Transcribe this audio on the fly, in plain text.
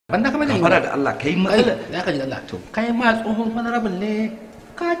banda kamar da fara da Allah kai matsala ya ka ji Allah to kai ma tsohon honorable ne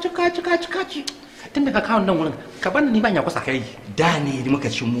kaci tun da ka kawo nan wurin ka ban ni ban ya kusa kai da ne muka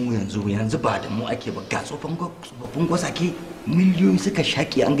ci mu yanzu ba da mu ake ba ga tsofin gwasake miliyoyi suka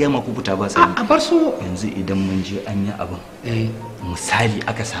shaki an gaya maku buta ba sai a bar su yanzu idan mun je an yi abin misali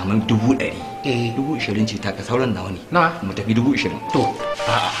aka samu 100,000 20,000 ce ta ka sauran nawa ne mu tafi 20,000 to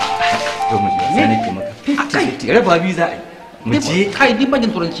to mu je sai nake maka 50 raba biyu za a yi mu je kai din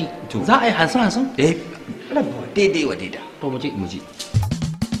bajin turanci za a yi hansun raba daidai wa daida to mu je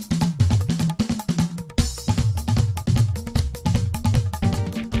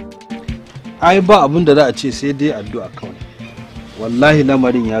ai ba abin da za a ce sai dai addu'a kawai wallahi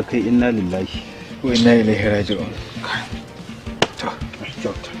lamarin ya kai inna lillahi wa inna ilaihi raji'un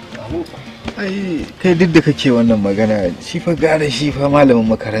ai kai duk da kake wannan magana shi fa gara shi fa malamin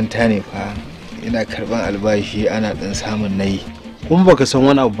makaranta ne fa ina karban albashi ana dan samun nayi kuma baka san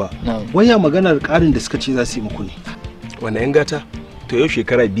wani abu ba waya maganar karin da suka ce za su yi muku ne wannan yan gata to yau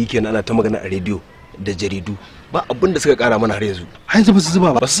shekara 2 kenan ana ta magana a rediyo da jaridu ba abin da suka kara mana har yanzu ba su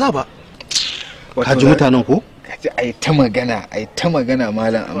zuba ba su sa ba ka ji mutanen ko kaji ai ta magana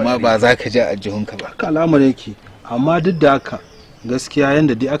malam amma ba za ka ji a jihunka ba haka al'amar yake amma duk da haka gaskiya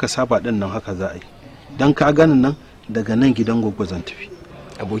yanda dai aka saba din nan haka za a yi dan ka ganin nan daga nan gidan gwaggwa zan tafi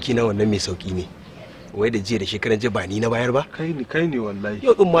aboki na wannan mai sauki ne wai da jiya da shekaran jiya ba ni na bayar ba kai ne wallahi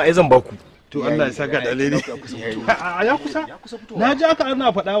yau din ma ai zan baku to Allah ya saka da alheri ya kusa na ji aka ana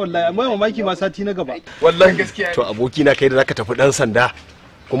faɗa wallahi amma mamaki ma sati na gaba wallahi gaskiya to aboki na kai da zaka tafi dan sanda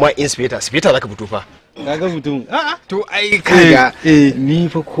kuma inspector zaka fito fa kaga mutum to ai kaga ni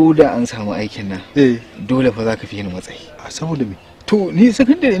fa ko da an samu aikin nan dole fa zaka fi ni matsayi saboda me to ni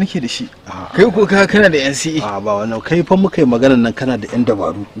secondary nake da shi kai ko kana da NCE ba wannan kai fa muka yi maganar nan kana da yan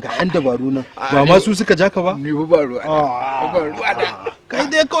dabaru ga yan dabaru nan ba ma su suka jaka ba ni ba ruwa kai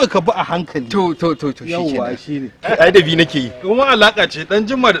dai kawai ka bi a hankali to yawa shine ai da bi nake yi kuma alaka ce dan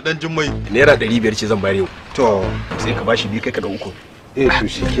jimma da dan jimmai naira 500 ce zan bayar yau to sai ka bashi bi kai ka da uku to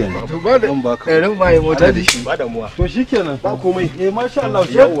shikenan to ba da ran ba yi mota da shi ba damuwa to shikenan ba komai masha Allah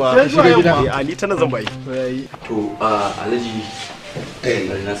yawa sai gida ni tana zan bayi to alhaji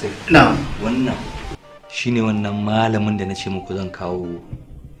na wannan shine wannan malamin da nace muku zan kawo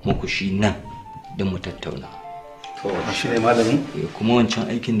muku shi nan don mu tattauna to shi ne malamin kuma wancan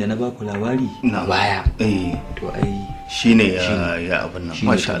aikin da na baku labari na baya to ai shine ya abin nan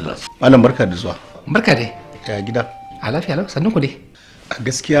masha Allah malam barka da zuwa barka dai ya gida a lafiya lau sannan ku dai a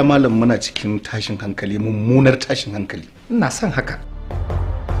gaskiya malam muna cikin tashin hankali mummunar tashin hankali ina son haka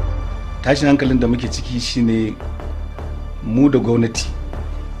tashin hankalin da muke ciki shine mu da gwamnati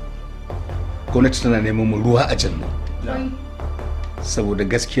tana neman mu ruwa a jannu saboda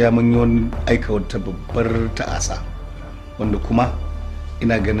gaskiya mun yi wani aika wata babbar ta'asa wanda kuma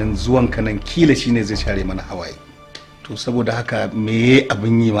ina ganin zuwan kanan kila shine zai share mana hawaye to saboda haka meye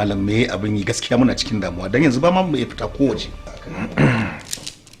abin yi malam meye abin yi gaskiya muna cikin damuwa dan yanzu ba ma mu fita kowace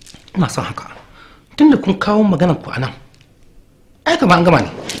ina son haka tunda kun kawo maganar ku anan ai kamar an gama ne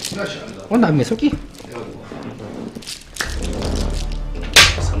wannan abu mai sauki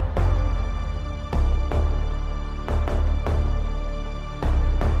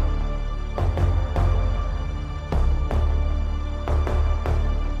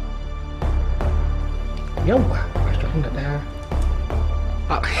yawwa 21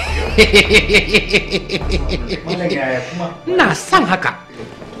 ina son haka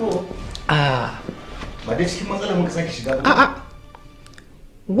ba dai cikin matsala muka sake shiga ba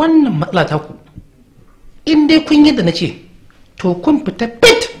wannan matsala ta ku in dai kun yadda na ce to kun fita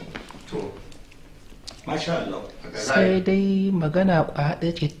fit to masha Allah sai dai magana kwaɗa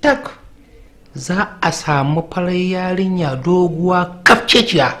ce tak za a samu farar yarinya doguwa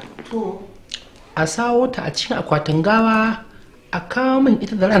kafceciya a sawo ta a cikin akwatin gawa a kawo min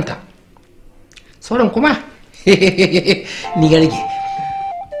ita da ranta sauran kuma ni ya rage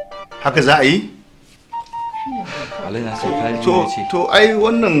haka za a yi to ai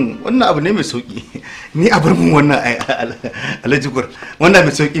wannan abu ne mai sauki ni a bar mun wannan alajikur wannan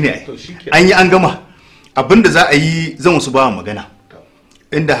mai sauki ne ai an yi an gama abinda za a yi zan wasu bawa magana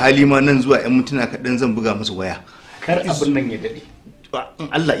inda hali ma nan zuwa 'yan mintuna kaɗan zan buga musu waya kar abin nan ya daɗe in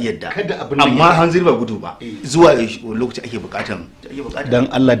Allah iya da amma hanzir ba gudu ba zuwa lokaci ake bukatan dan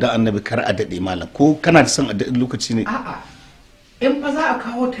Allah da annabi kar a daɗe malam ko kana da son a daɗe lokaci ne a'a in fa za a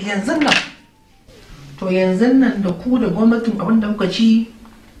kawo ta yanzu nan to yanzu nan da ku da gwamnatin abin da kuka ci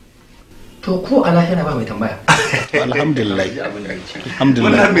to ko a lahira ba mai tambaya alhamdulillah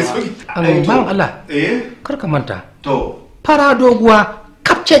alhamdulillah bawan Allah kar ka manta fara doguwa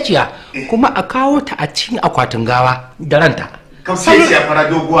kapceciya kuma a kawo ta a cikin akwatin gawa da ranta Kauceciya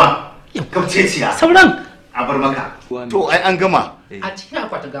fara doguwa. Kauceciya. Sauran. A bar maka. To ai an gama. A cikin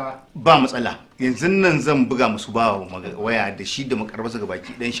akwatin gawa. Ba matsala. Yanzu nan zan buga musu ba waya da shi da makarbarsa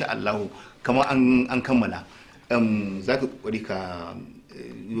gabaki dan insha Allah kamar an kammala. Za ka kokari ka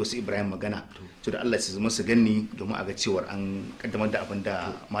yi wasu Ibrahim magana to da Allah su zama su ganni domin a ga cewar an kaddamar da abin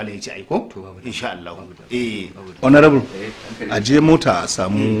da malam ya ce aiko insha Allah. Honorable a je mota a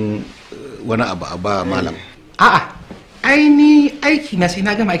samu wani abu a ba malam. A'a aini aiki na sai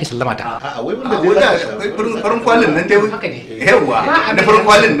na gama aiki sallama ta. A'a wai wanda dai farin kwalin nan dai haka ne. Yawa na farin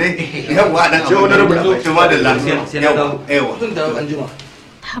kwalin ne. Yawa dan abu. Honorable to ma da lafiya. Yawa. Zan dawo an jima.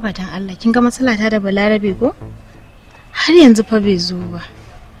 Haba dan Allah kin ga matsalata da Balarabe ko? Har yanzu fa bai zo ba.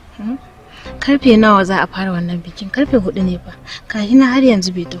 Karfe nawa za a fara wannan bikin? Karfe 4 ne fa. Kahina har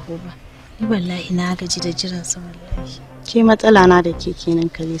yanzu bai taho ba. Ni wallahi na gaji da jiran sa wallahi. Ke matsala na da ke kenan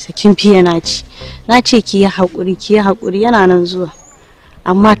Kalisa, kin fiye na ci. Na ce ki yi haƙuri yana nan zuwa.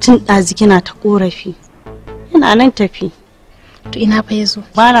 Amma tun ɗazi kina ta ƙorafi. Yana nan tafi. To ina fa yazo?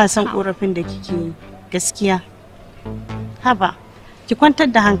 Ba na son ƙorafin da kike yi. Gaskiya. Haba. Ki kwantar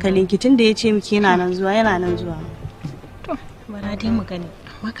da hankalinki tunda ya ce miki yana nan zuwa. To, bara dai mu gani.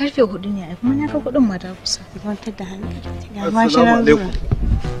 Amma karfe 4 ne ai kuma na ga kudin mata kusa. Ki kwantar da hankalinki. Ga ma shi nan zuwa.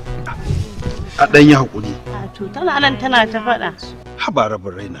 A dan yi hakuri. A to tana nan tana ta faɗa. Haba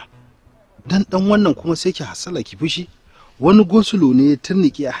rabin raina. Dan wannan kuma sai ki hasala ki fushi. Wani gosulo ne ya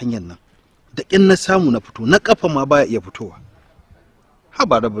turnike a hanyar nan. Da kin na samu na fito, na kafa ma baya iya fitowa.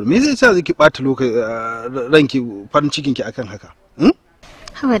 Haba rabin me zai sa zaki bata lokaci ranki farin cikin ki akan haka?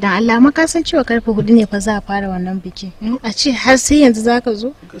 Hawa dan Allah maka san cewa karfe 4 ne fa za a fara wannan biki. A ce har sai yanzu zaka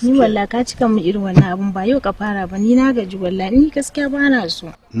zo? Ni wallahi ka cika mu irin wannan abun ba yau ka fara ba ni na gaji wallahi ni gaskiya ba na so.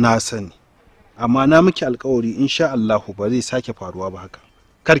 Na sani. Amma na miki alƙawari insha Allah ba zai sake faruwa ba haka.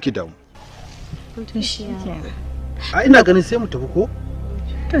 Kar ki damu. To shi kenan. A ina ganin sai mu tafi ko?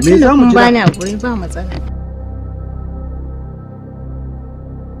 To me za mu ba ni hakuri ba matsala.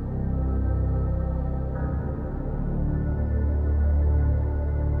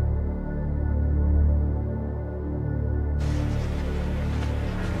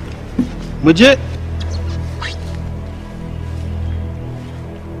 Muje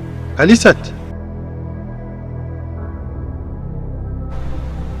Alisat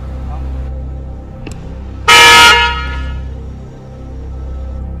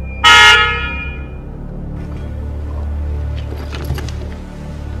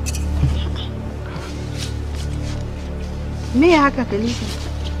me haka Kalisa?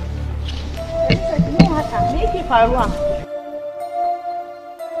 Me haka? Me yake faruwa?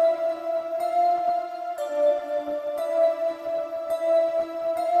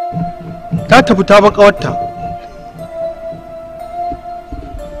 ta tafi ta baka wata.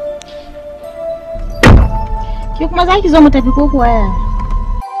 Ki kuma zaki zo mu tafi ko kuwa ya?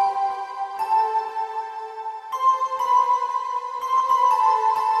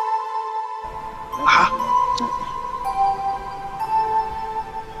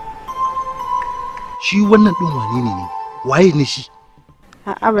 Shi wannan din wane ne? Waye ne shi?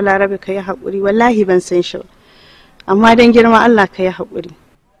 A'a Balarabe ka yi haƙuri wallahi ban san shi ba. Amma dan girma Allah ka yi haƙuri.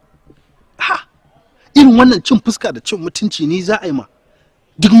 Irin wannan cin fuska da cin mutunci ni za a yi ma.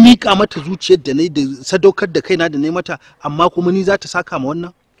 Duk miƙa mata zuciyar da na da sadaukar da kaina da na mata amma kuma ni za ta saka ma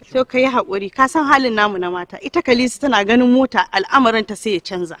wannan? To ka yi haƙuri ka san halin namu na mata ita Kalisa tana ganin mota al'amuran ta sai ya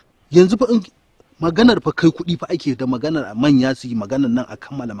canza. Yanzu fa maganar fa kai kuɗi fa ake da maganar manya su yi maganar nan a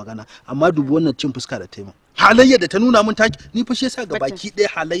kammala magana amma dubu wannan cin fuska da taimako. Halayya da ta nuna min taki ni fa shi yasa gabaki ɗaya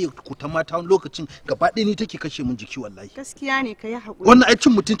halayya ku ta mata lokacin gaba ɗaya ni take kashe min jiki wallahi. Gaskiya ne ka yi haƙuri. Wannan ai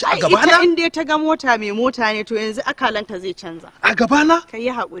cin mutunci a gaba na? Ita in dai ta ga mota mai mota ne to yanzu akalanta zai canza. A gaba na? Ka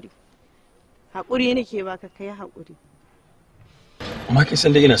yi haƙuri. Haƙuri nake baka ka yi haƙuri. Amma kin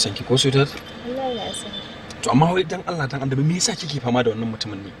san dai ina son ki ko sweetheart? Wallahi ya san. To amma wai dan Allah dan annabi me yasa kike fama da wannan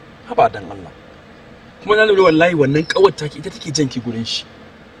mutumin ne? Haba dan Allah. Kuma na lura wallahi wannan kawar taki ita take jan ki gurin shi.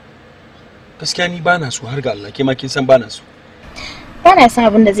 Gaskiya ni bana so har ga Allah ke ma kin san bana so. Bana son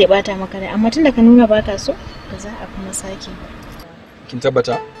abin da zai bata maka rai amma tunda ka nuna baka so ba za a kuma sake ba. Kin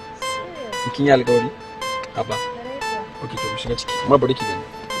tabbata? Kin yi alƙawari? Haba. Okay to shiga ciki. Amma bari ki gani.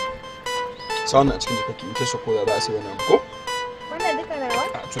 Sa wannan a cikin jakaki in kai so ko za a sai wannan ko? Wannan duka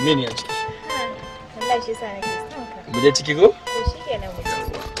nawa? A to me ne a ciki? Wallahi shi yasa nake son ka. Mu je ciki ko? To shikenan mu je.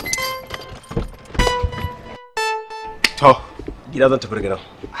 To, gida zan tafi gidan.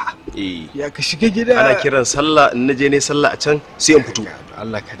 Ya ka shiga gida. Ana kiran sallah in naje ne sallah a can sai in fito.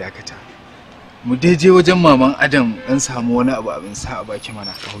 Allah ka dakata. Mu dai je wajen maman Adam dan samu wani abu abin sa a baki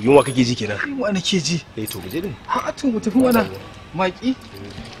mana. Yunwa kake ji kenan? Yunwa nake ji. To mu je din. Ha to mu tafi mana. Maki.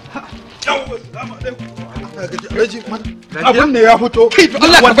 Ha. Abin ne ya fito.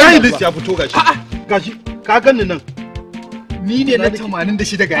 Wallahi list ya fito gashi. Gashi ka ganni nan. Ni ne na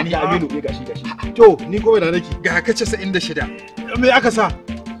 86 gani Aminu. Gashi. To ni gobe na nake. Ga ka 96. Me aka sa?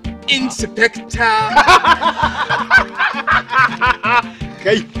 Inspector.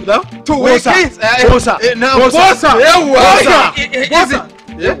 Kai, na? To wai kai Bosa. Na Bosa. Yawa. Bosa.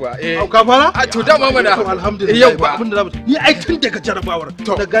 Yawa Au ka fara? A to dama mana. Alhamdulillah. Yawa. Abin da ni ai tun daga jarabawar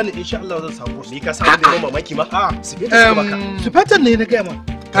da gane insha Allah zan samu. Ni ka samu da mamaki ma? Sufetan ne na gaya ma.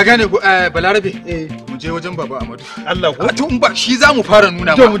 Ka gane Balarabe? Mu je wajen Baba Amadu. Allah ko. To in ba shi za mu fara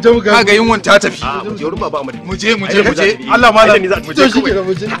nuna ma. Mu je mu ga. Kaga yunwan ta tafi. Mu je wurin Baba Amadu. Mu je. Allah malam. Mu je shi ke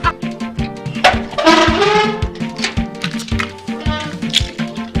mu je.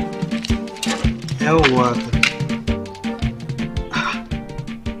 Yawwa.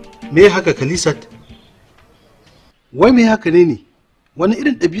 Me haka Kalisat? Wai me haka ne? Wani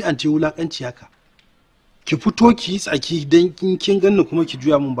irin ɗabi'an ce wulakanci haka? Ki fito ki yi tsaki don kin ganni kuma ki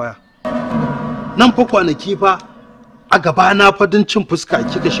juya min baya. Nan fa kwanaki fa a gaba na fa don cin fuska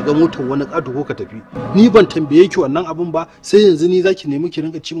kika shiga motar wani ƙato ko ka tafi. Ni ban tambaye ki wannan abun ba sai yanzu ni zaki nemi ki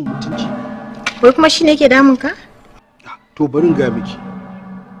rinka ci min mutunci. Wai kuma shine yake damun ka? To bari in gaya miki.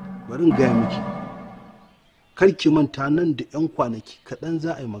 Kar ki manta nan da 'yan kwanaki kaɗan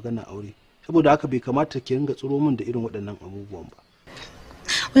za a yi magana aure. Saboda haka bai kamata ki ringa tsiro min da irin waɗannan abubuwan ba.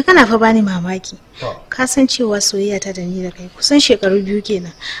 Wai kana fa bani mamaki. Ka san cewa soyayya ta da ni da kai kusan shekaru 2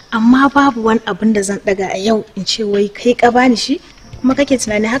 kenan. Amma babu wani abin da zan daga a yau in ce wai kai ka bani shi kuma kake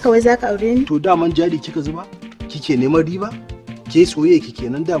tunani haka wai zaka aure ni? To daman jari kika zuba? Kike neman riba? Ke soyayya kike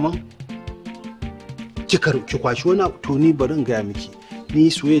nan daman? Ki kwashi wani to ni bari in gaya miki. Ni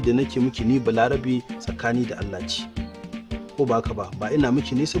soyayya da nake miki ni Balarabe tsakani da Allah ce. Ko ba haka ba ina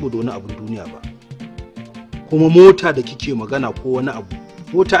miki ne saboda wani abun duniya ba. Kuma mota da kike magana ko wani abu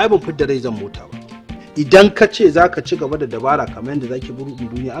mota ai ban fidda rai zan mota ba. Idan ka ce zaka ci gaba da dabara kamar yadda zaki burudin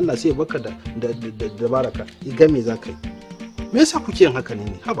duniya Allah sai ya baka da dabara ka iga me zaka yi. Me yasa kuke yin haka ne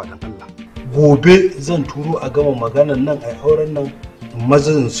haba dan Allah. Gobe zan turo a gama maganar nan ai auren nan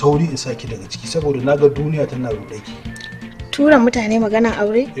mazan sauri in saki daga ciki saboda naga duniya tana ruɗe ki. Tura mutane maganan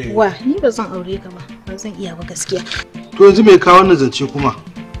aure? Wa ni ba zan aure ka ba. Ba zan iya ba gaskiya. To yanzu me kawo wannan zance kuma?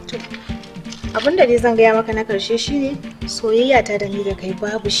 Abin da dai zan gaya maka na karshe shine soyayya ta da ni da kai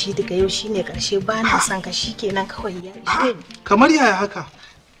babu shi daga yau shine karshe ba na son ka shikenan kawai ya ishe ni. Kamar yaya haka?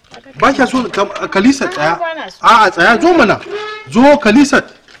 Ba kya so Kalisa tsaya. A'a tsaya zo mana. Zo Kalisa.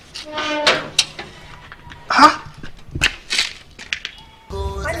 Ha?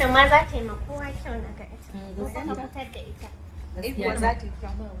 Wannan ma za ta yi ma kowa kyau na ga ita. Za ka fitar da ita.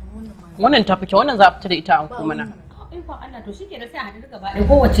 Wannan ta fice wannan za a fita da ita an kuma na. Ikon Allah to shike da sai a hadu gaba ɗaya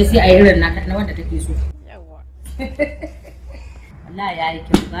kowace sai a yi irin na wanda take so. Yawa. Wallahi yayi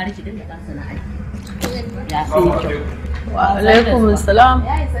kyau gari ki dinga kansa na aiki. Ya sai kyau. Wa alaikum assalam.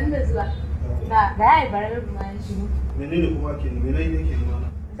 Yayi san da zuwa. Ga yayi barar ma shi. Menene kuma ke menene yake nuna?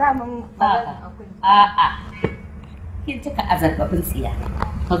 Da mun a'a. Kin cika azarbabin tsiya.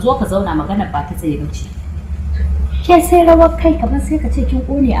 Ka zo ka zauna magana ba ta tsaye bace. Ke sai rawar kai kamar sai ka ce kin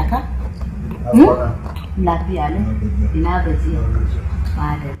kone aka? Lafiya ne? Ina gajiya.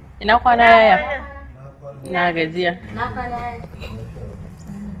 Madal. Ina kwana yaya? Ina gajiya. Na kwana yaya.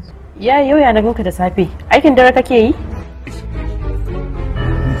 Ya yau ya na ganka da safe. Aikin dare kake yi?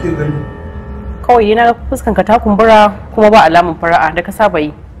 Ke gani? Kawai na fuskan ka ta kumbura kuma ba alamun fara'a da ka saba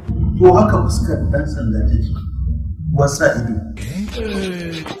yi. To haka fuskar dan sanda take. Wasa ido.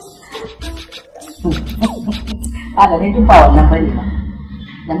 Kaga dai duk ba wannan bane ba.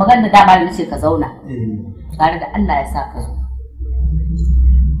 Da magana da dama ne ce ka zauna. Tare da Allah ya sa ka zo.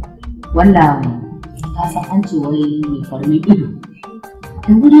 Wannan ka san an ce wai mai farmi ido.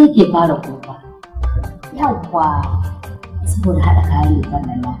 Da wuri yake fara kofa. Yawwa saboda haɗa kayan lefen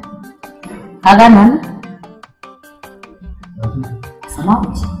nan na. Ka gane wannan? Sama'u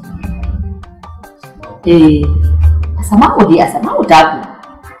ce. Sama'u dai Sama'u ta ku.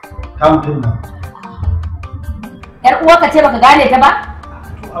 Ta mutum na. Yar uwarka ce baka gane ta ba?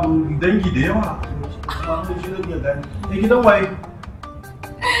 Dangi da yawa. Amma mun shi zan gane. Gidan waye?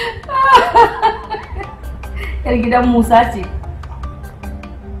 Yar gidan Musa ce.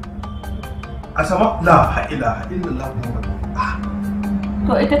 Asama la ilaha illallah.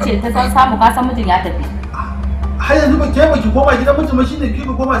 To ita ce ta san samu ka san mijin ya tafi. Har yanzu ba ke baki koma gidan mutum ba shine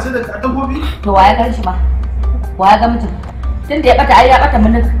kika koma sai da dabbobi? To waye gan shi ba? Waye ga mutum? Tunda ya bata ai ya bata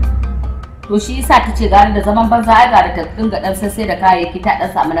mun. To shi yasa ta ce gare da zaman banza ai gare ta dinga dan sai da kayayyaki ta dan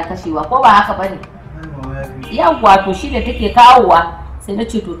samu na kashewa ko ba haka bane? Yawwa to shi da take kawowa sai na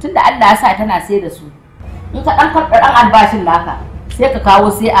ce to tunda Allah ya sa tana sai da su. In ka dan karɓa dan albashin naka sai ka kawo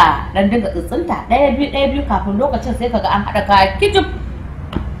sai a dan dinga tsintsinta ɗaya biyu kafin lokacin sai kaga an haɗa kaya kijib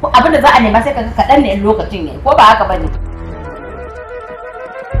abinda za a nema sai kaga kaɗan ne in lokacin yayi ko ba haka bane.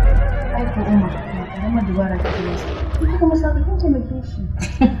 Ai ko umma kuma dubara ta ce shi kuma sabbin taimake shi.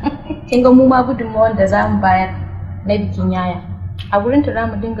 Kin ga mu ma gudunmawar da za mu bayar na bikin yaya a gurin ta za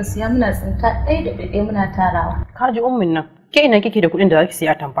mu dinga siya muna tsinta ɗaya da ɗaya muna tarawa. Ka ji ummin nan ke ina kike da kuɗin da za ki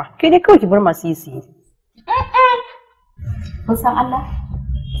siya tamfa ke dai kawai ki bar masu yi siye. Kun san Allah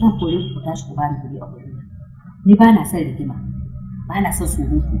zan kore ku tashi ku bani kuɗi a gurin nan. Ni ba na son rigima ba na son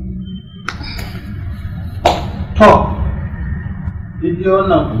surutu. To dai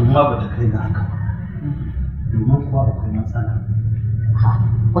wannan kuma ba ta kai na haka ba. Domin kuwa akwai matsala.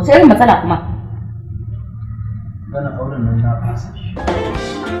 Wace irin matsala kuma? Gana auren nan na fasa shi.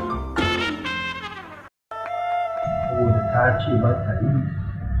 Saboda ta ce ba ta yi,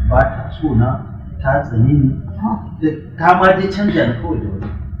 ba ta so na, ta tsani ni, ta ma dai canja ni kawai da wani.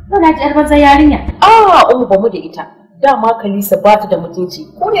 Yau na ji 'yar banzan yarinya. Umu ba mu da ita. Dama Kalisa ba ta da mutunci.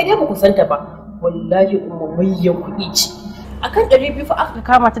 Ko ne dai ba ku santa ba. Wallahi umma mayyan kuɗi ce. Akan 200 fa aka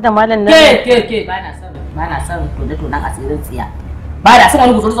kama ta da malam nan. Ke ba na son tone-tonen asirin tsiya. Ba da son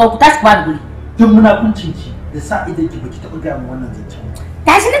wani gutsuru ku tashi ku bani guri. Duk munafuncin ki da sa idan ki baki taɓa gaya min wannan zancen.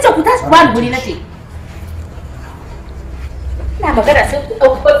 Tashi nace ku tashi ku bani guri nace. Ina magana sai ku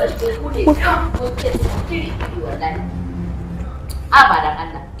ɗauko zance ku ne. Ko ke kiri wallahi. Ba dan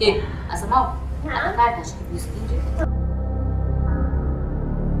Allah. Ke Asma'u. Aka ka tashi ku bisu inji.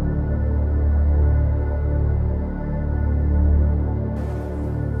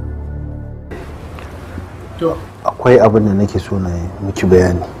 To akwai abin da nake so na miki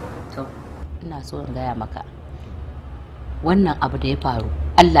bayani. To ina so in gaya maka wannan abu da ya faru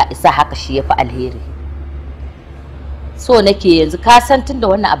Allah isa haka shi ya fi alheri. So nake yanzu ka san tunda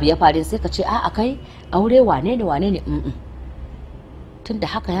wannan abu ya faru sai ka ce a'a kai aure wane ne tunda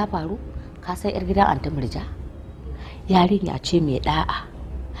haka ya faru ka san yar gidan Anta Murja yarinya ce mai da'a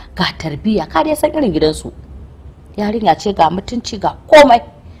ga tarbiyya ka dai san irin gidansu yarinya ce ga mutunci ga komai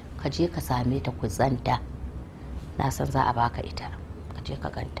ka je ka same ta ku zanta na san za a baka ita ka je ka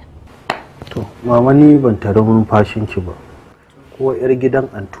ganta. To mama ni ban tare numfashin ki ba ko yar gidan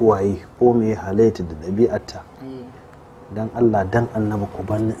antuwaye ko me halayyata da ɗabi'arta dan Allah dan annabi ku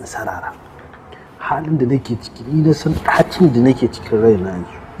bar ni in sarara halin da nake ciki ni na san ɗacin da nake cikin raina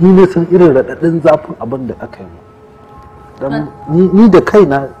yanzu ni na san irin raɗaɗin zafin abin da aka yi dan ni da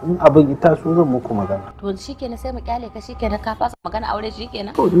kaina in abin ita so zan muku magana. To shikenan sai mu kyale ka shikenan ka fasa magana aure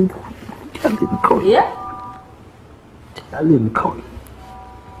shikenan. To ni kawai. Kyale ni kawai.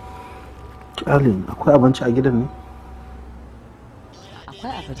 Akwai abinci a gidan ne?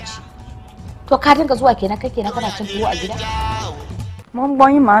 Akwai abinci. To ka dinga zuwa kenan kai kenan kana cin tuwo a gida? Mo ń gbọ́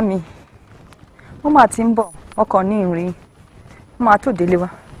yín màámi. Mo máa ti ń bọ̀ ọkọ̀ ní ìrìn. Mo máa tó délé wa.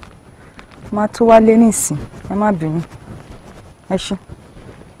 Mo máa tó wálé nísìn. Ẹ má bínú. Ẹ ṣé.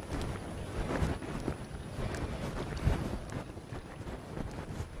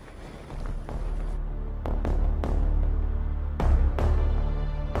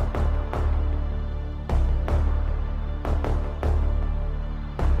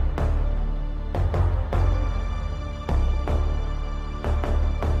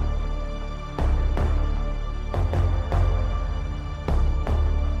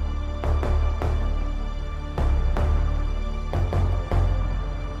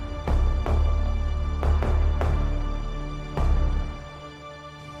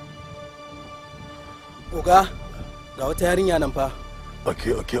 Oga, ga wata yarinya nan fa.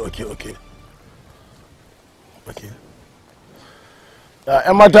 Okay. Ya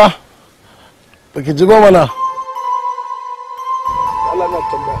ƴan mata, baki ji ba mana. Allah na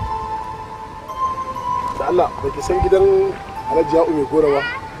tambaya. Da Allah, baki san gidan Alhaji Ya'u mai goro ba?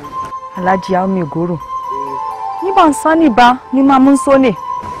 Alhaji Ya'u mai goro. Ni ban sani ba, ni ma mun so ne.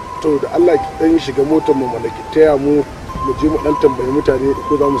 To da Allah ki dan shiga motar mu mana ki taya mu je mu dan tambayi mutane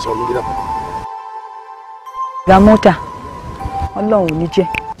ko za mu samu gidan. Ga mota. Ọlọ́run ò ní jẹ́.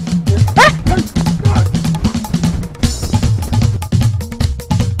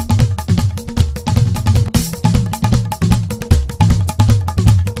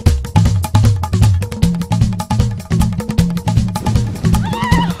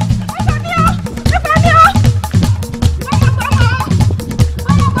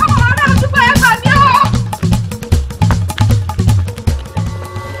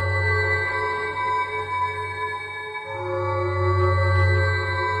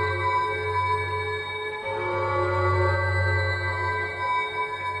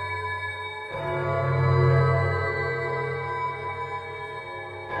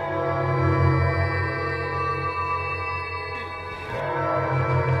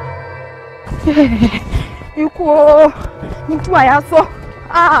 Ikú o, mutuwa ya so.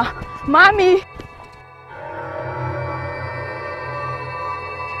 Ah, mami.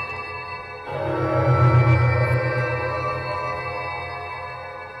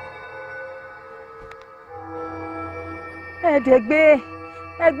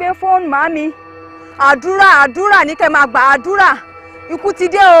 Ẹgbẹ́ fóònù màmí. Àdúrà ní kẹ́ máa gbà àdúrà. Ikú ti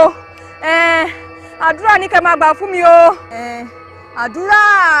dé o. Àdúrà ní kẹ́ máa gbà fún mi o. Àdúrà.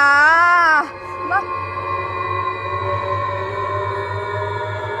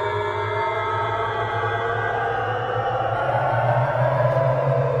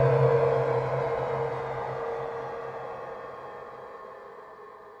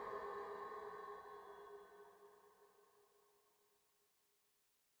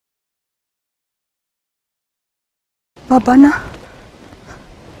 Babana,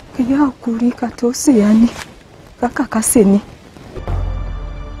 ka yi hakuri ka tausaya ni, ka kase ni.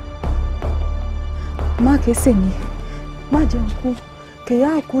 Ma ke se ni, ma janku, ka yi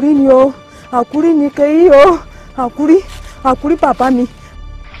hakuri ni o, hakuri ni ka yi o, hakuri papa mi.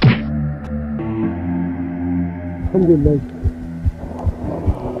 Alhamdulillah.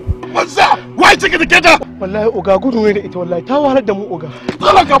 Manza, wai take da keda? Wallahi oga gudu ne da ita wallahi ta wahalar da mu oga.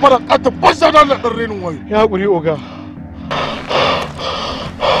 Kala ka fara ka tabbata da dan renin wayo. Ya hakuri oga.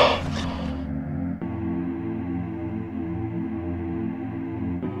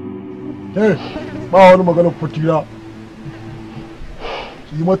 Ba wani maganar fatira,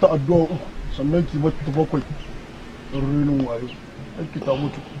 ki yi mata addu'a uku sannan ki mata ta bakwai ɗan renin wayo aiki ta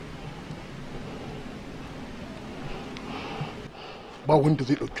mutu. Ba wanda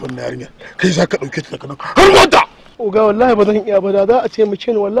zai ɗauki wannan yarinya, kai za ka ɗauke ta daga nan har wanda. Oga wallahi ba zan iya ba, da za a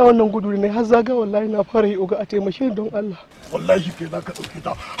taimake ni wallahi wannan gudu ne har zaga wallahi na fara yi oga a taimake ni don Allah. Wallahi kai za ka ɗauke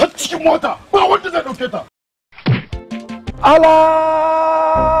ta har cikin mota, ba wanda zai ɗauke ta.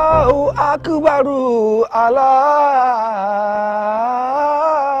 Allahu akbaru, Allahu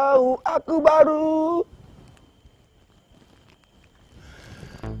akbaru.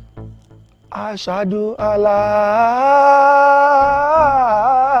 Asyhadu alla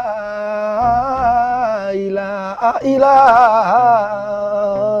ilaha illallah.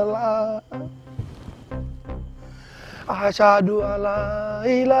 Asyhadu alla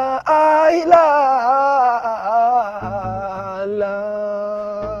ilaha illallah.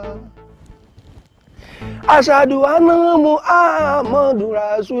 Asyhadu anna Muhammadur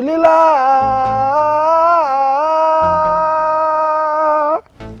Rasulillah.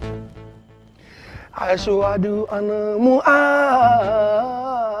 Asyhadu anna Muhammadur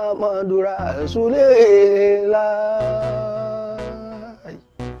Rasulillah.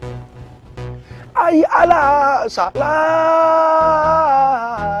 Ay ala salati,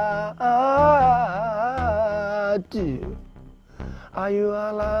 ayu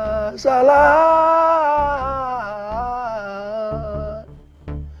ala salat,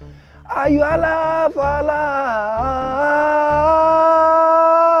 ayu ala falah,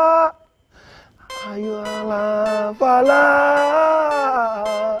 ayu ala falah.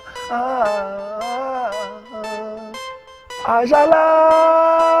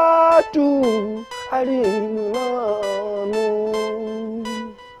 Asalatu alimanu,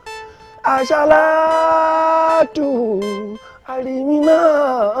 asalatu aliminanu.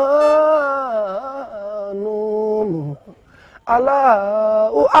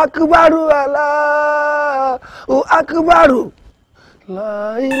 Allahu akbaru, Allahu akbaru.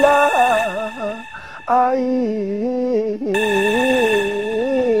 La ilaha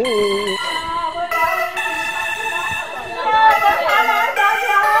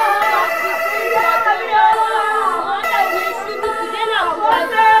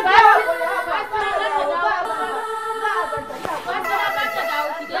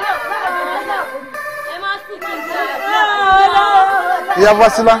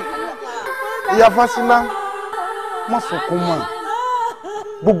Ìyá Fásilá má sọkún mọ́,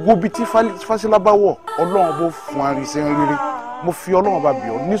 gbogbo bí tí Fásilá bá wọ̀ Ọlọ́run bó fún àrísẹ́ rere. Mo fi Ọlọ́run bá bì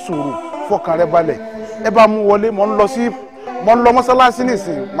ọ́ ní sùúrù, fọkàn rẹ balẹ̀. Ẹ bá mú wọlé, mo ń lọ mọ́sálásí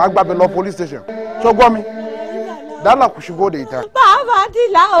nísìn, máa gbàbẹ̀ lọ police station. Ṣọgbọ́n mi dala kushigo da ita. Baba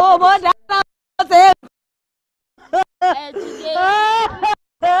dila o mo dala se.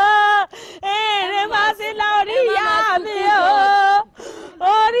 Ere ma si la orí ìyá mi o.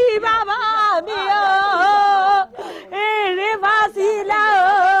 Orí bàbá mi o. Ere ma si la o.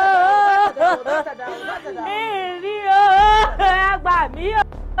 Eri o àgbà mi o.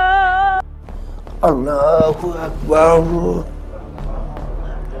 Allahu Akbar.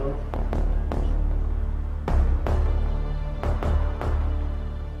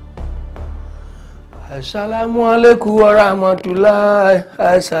 Assalamu alaikum wa rahmatullahi.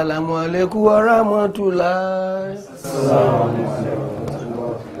 Assalamu alaikum wa rahmatullahi.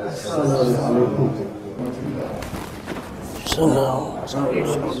 Assalamu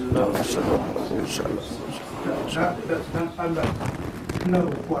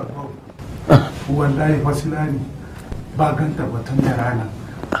wallahi fasilani ba ganta batun da rana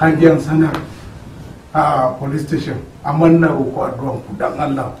an yi sanar a police station amma na roƙo addu'an ku dan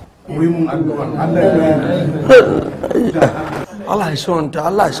Allah ku yi mun addu'an Allah ya Allah ya sonta,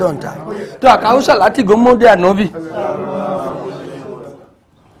 Allah ya sonta. To a kawo salati gomo da annabi.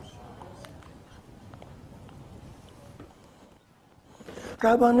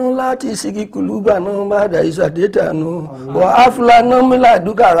 Rabanu lati sigi kulubanu bada isadetanu wa aflanu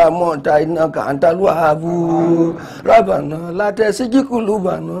miladu karamota innaka antal wahhabu. Rabanu lati sigi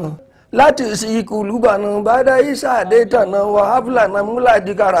kulubanu lati sigi kulubanu bada isadetanu wa aflanu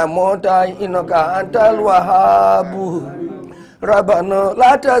miladu karamota innaka antal wahhabu. Rabana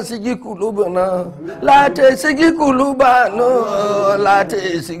lata sigi kulubana lata sigi kulubano lata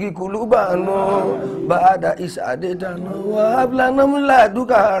sigi kulubano bada isadetano wa hablana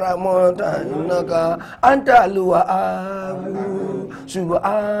muladuka ramota innaka antal wahhabu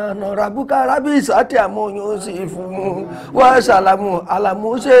subhana rabbuka rabbil izzati amma yasifun wa salamun ala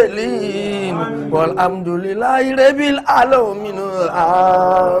mursalin walhamdulillahi rabbil alamin.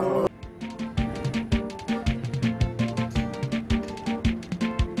 Amin.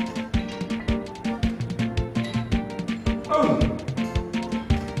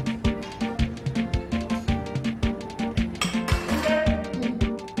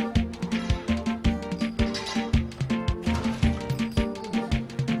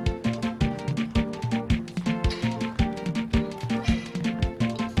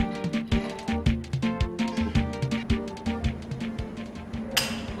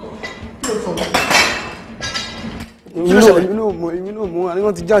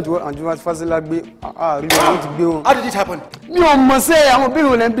 wọ́n ti jáde àjọ Fásilá gbé àárí wọn ti gbé wọn. How did it happen? mi ò mọ̀ sẹ́ àwọn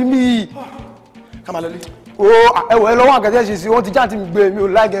obìnrin olè ń bí mi yìí. Ká máa lọ lé. o ẹwọ ẹ lọ́wọ́ àkàtẹ́ ṣe sí wọ́n ti jáde mi gbé mi ò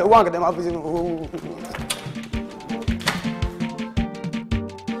láìgẹ̀ owó àkàtẹ́ máa fi sínú.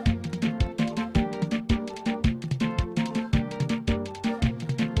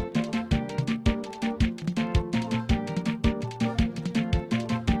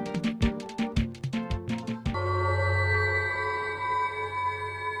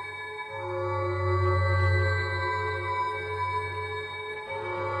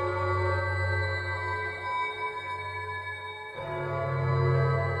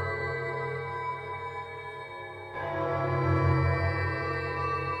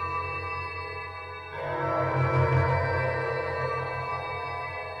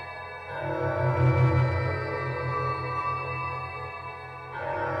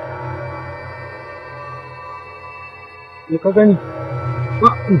 Me ka gani? Ba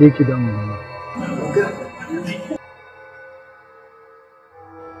inda yake damu na.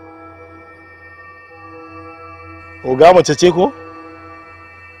 Oga mace ce ko?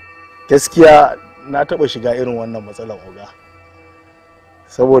 Gaskiya na taba shiga irin wannan matsalar oga.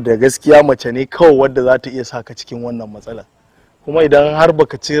 Saboda gaskiya mace ne kawai wadda za ta iya saka cikin wannan matsalar. Kuma idan har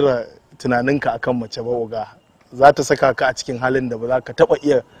baka cire tunaninka akan mace ba oga, za ta saka ka a cikin halin da ba za ka taba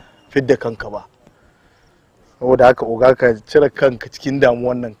iya fidda kanka ba. Saboda haka oga ka cire kanka cikin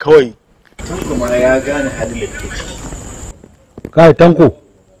damuwan nan kawai. Tanko ma ya gane halin da ke ciki. Kai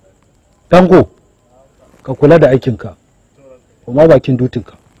Tanko ka kula da aikinka kuma bakin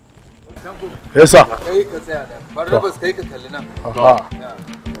dutinka. Yasa kai ka tsaya da Barnabas kai ka kalli nan.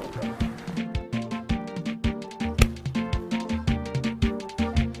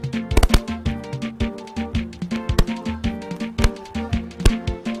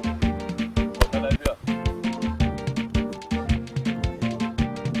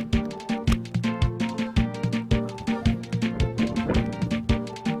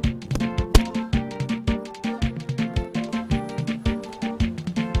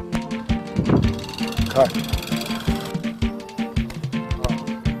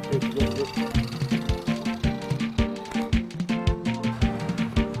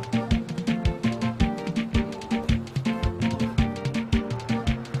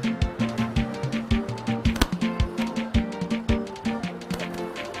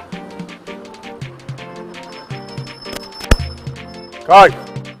 Kai!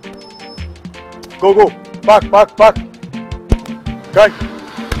 Go! Back! Kai!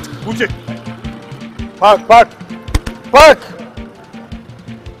 Wuce! Back!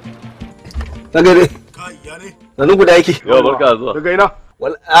 Tagare. Kai, ya ne? Sanin ku da yake. Yau barka zuwa. Daga ina?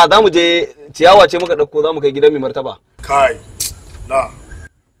 Za mu je ciyawa ce muka dauko za mu kai gidan mai martaba. Kai! Na.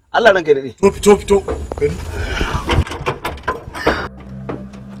 Allah ranka dade. Fito.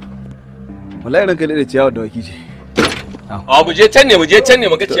 Wallahi ranka dade ciyawa da waki ce. A mu je can ne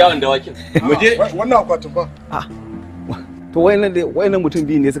muga ciyawan da wakin. Mu je. Wannan akwatin fa. To wayannan mutum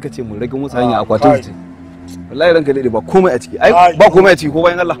biyu ne suka ce mu rage musu hanya akwatin ce. Wallahi ranka dade ba komai a ciki. Ai ba komai a ciki ko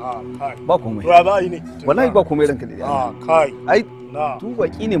bayan Allah. Ba komai. To ya za a yi ne? Wallahi ba komai ranka dade. Kai. Ai tu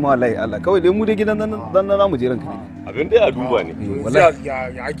baki ne ma wallahi Allah. Kawai dai mu dai gidan nan za mu je ranka dade. Abin dai a duba ne. Wallahi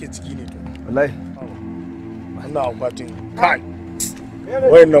ya ake ciki ne to. Wallahi. Wannan akwatin kai.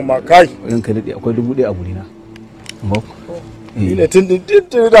 Wayannan ma kai. Ranka dade akwai 1000 a gurina. Ina tun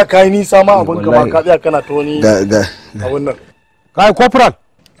da kai nisa ma abin ka ma ka tsaya kana ta wani a wannan. Kai corporal.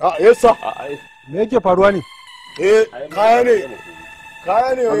 Yes sir. Me yake faruwa ne? Kaya ne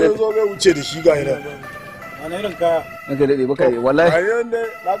ya zo bai wuce da shi ga ina. Wani irin kaya? Naka dade baka wallahi. Kayan ne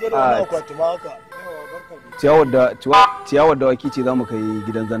na ga wannan akwati ma haka. Ciyawar da waki ce zamu kai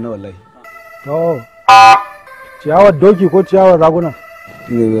gidan zanna wallahi. To. Ciyawar doki ko ciyawar raguna?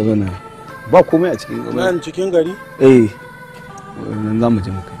 Raguna. Ba komai a cikin gari. Nan cikin gari? Nan zamu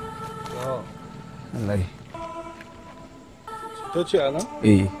je mu kai. Wallahi. To ce anan?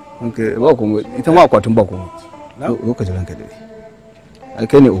 Ba komai ita ma akwatin ba komai. Zo ka jiran kai dai. Ai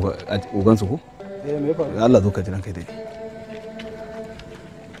kai ne ugan su ko? Me fa? Allah zo ka jiran kai dai.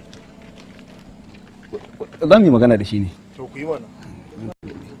 Za mu yi magana da shi ne. To ku yi wannan.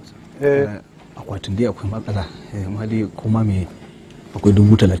 Akwatin dai akwai matsala. Amma dai kuma me akwai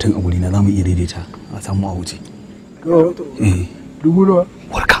 30,000 a guri na za mu iya daidaita a samu a wuce. 1000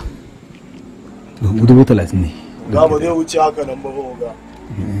 warka. 30,000 ne. Ga ba zai wuce haka nan ba ga.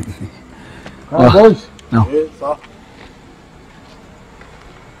 Sa.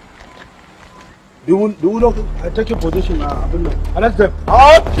 Dubu a take position a abin nan. Alaska.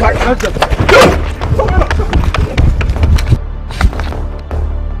 Alaska.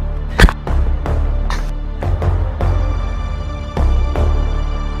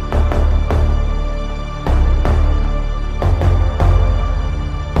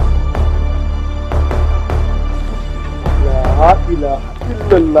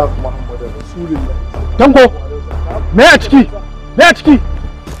 illallah Muhammadu Rasulullah. Tanko, me a ciki? Me a ciki?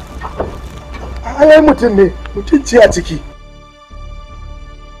 Ai mutum ne, mutunci a ciki.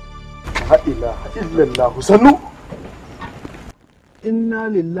 La ilaha illallah. Sannu. Inna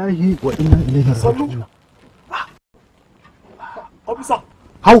lillahi wa inna ilaihi raji'un. Officer.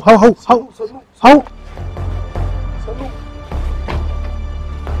 Hau. Sannu.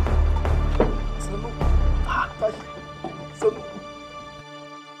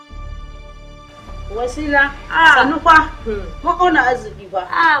 Wasila, sannu fa, makauna arziki fa.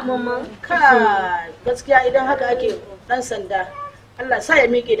 Mama. Kai, gaskiya idan haka ake dan sanda, Allah sa ya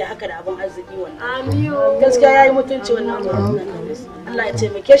miƙe da haka da abin arziki wannan. Amiyo. Gaskiya yayi mutunci wannan abin. Allah ya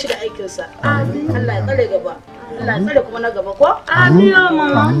taimake shi da aikinsa. Allah ya tsare gaba. Allah ya tsare kuma na gaba ko? Amiyo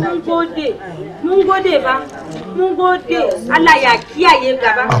mama, mun gode. Mun gode ba. Mun gode. Allah ya kiyaye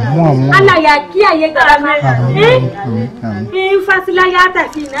gaba. Allah ya kiyaye gaba. Fasila ya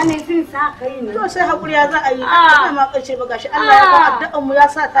tafi na ne sun sa kai ne. To sai hakuri ya za a yi. Ina ma kace ba gashi Allah ya ba addu'an mu ya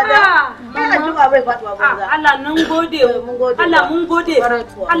sa ta da. Ai addu'a bai faduwa banza. Allah nan gode. Mun gode. Allah mun gode.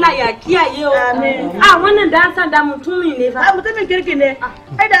 Allah ya kiyaye. Amin. Wannan da san da mutumi ne fa. Mutumin kirki ne.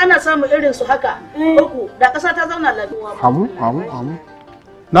 Ai da ana samu irin su haka. Uku da ƙasa ta zauna lafiya. Amu.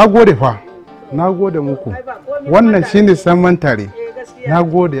 Na gode fa. Na gode muku. Wannan shine saman tare. Na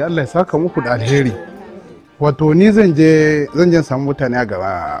gode, Allah ya saka muku da alheri. Wato ni zan je samu mutane a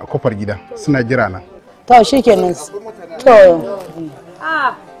gaba kofar gida suna jira nan. To shikenan. To.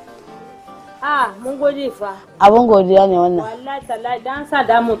 Mun gode fa. Abun godiya ne wannan. Wallahi tallahi dan sa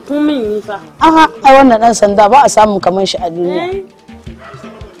da mutumin ni fa. Ai wannan dan sanda ba a samu kamar shi a duniya.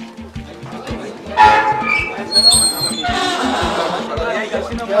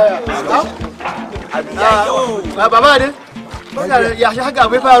 Baba ne? Ya shi haka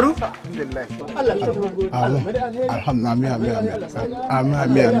bai faru?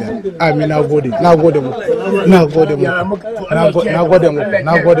 Amin, na gode mu.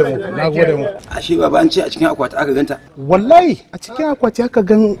 Ashe baba an ce a cikin akwati aka ganta? Wallahi a cikin akwati aka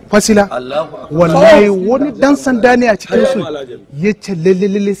gan Fasila. Wallahi wani dan sanda ne a cikin su ya ce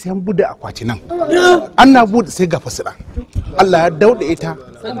lalle sai an bude akwati nan. Ana bude sai ga Fasila. Allah ya dauda ita.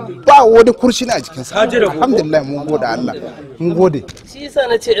 Ba wani kurshina a jikinsa. Alhamdulillah mun gode Allah. Mun gode. Shi yasa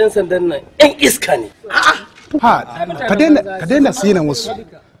na ce 'yan sandan nan 'yan iska ne. Ka daina sina musu.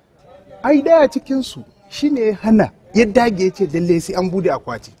 Ai daya cikin su shine hana ya dage ya ce lalle sai an bude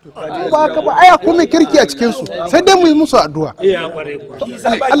akwati ba haka ba aya komai kirki a cikin su sai dai mu yi musu addu'a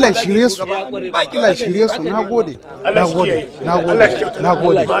Allah ya shirye su Allah ya shirye su nagode nagode nagode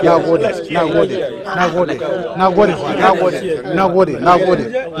nagode nagode nagode nagode nagode nagode nagode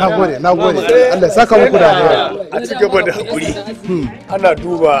nagode nagode Allah ya saka muku da a ci gaba da hakuri ana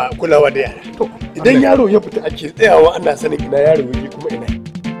duba kulawa da yara idan yaro ya fita ake tsayawa ana sanin ina yaro yake kuma ina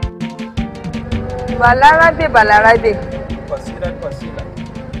balarabe balarabe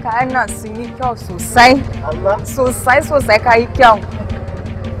kayan nan sun yi kyau sosai sosai sosai ka yi kyau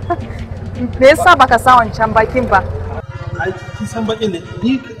me yasa baka sa wancan bakin ba kin san bakin ne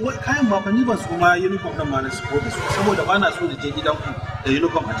ni kayan ba ni ban so ma uniform din ma na su da su saboda ba na so da je gidan ku da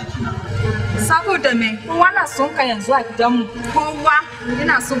uniform a jikina saboda me kowa na son ka yanzu a gidanmu kowa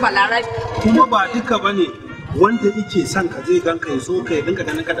yana so balarabe kuma ba duka bane wanda yake son ka zai ganka ya so ka ya dinka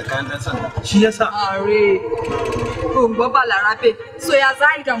ganin ka da kayan dan sanda shi yasa are ko balarabe so ya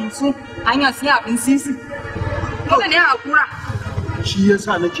zai da musu hanya sai abin sisi dole ne a kura shi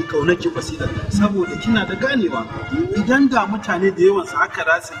yasa nake kaunar ki Fasila saboda kina da ganewa idan da mutane da yawan su haka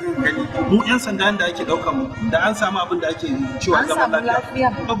za su yin gani mu yan sanda da ake daukar mu da an samu abin da ake cewa zaman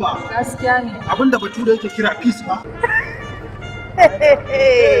lafiya ba gaskiya ne abin da bature yake kira peace ba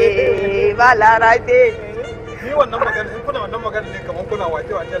ba larabe ni wannan magana in kuna wannan magana ne kaman kuna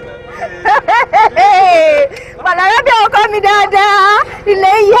wace wacen nan ba larabe ko mi dada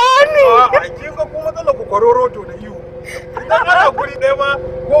ile yami a kin ga kuma matsala ku kwaroro to da iyo idan ana guri ɗaya ma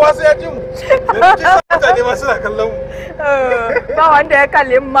kowa sai ya ji mu yanzu kin mutane ma suna kallon mu ba wanda ya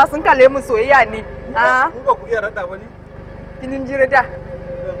kalle mu ma sun kalle mu soyayya ne a ku ba ku iya rada bane kinin jira da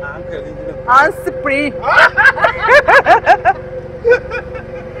a hankali gidan an spray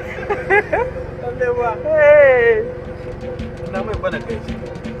na mai bana kai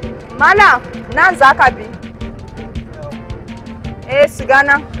Mana nan za ka bi shiga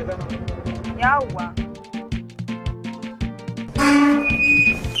nan yawwa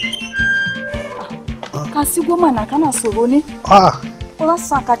ka sigo mana kana tsoro ne? Ko za su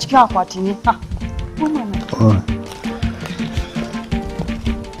sa ka cikin akwati ne? Goma na.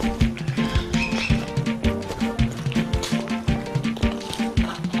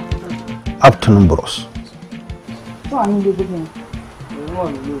 Afternoon bros.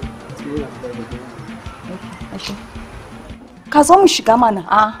 Ka zo mu shiga mana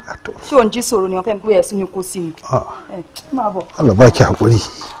shi wani ji tsoro ne wa fahimta ya sun yi ko sini. Allah ba ki haƙuri.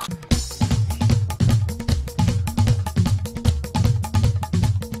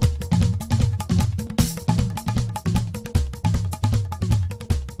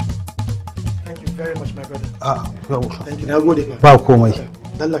 Ba komai.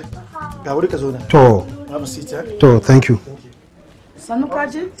 Ga wuri ka zo na. To, thank you. Sannu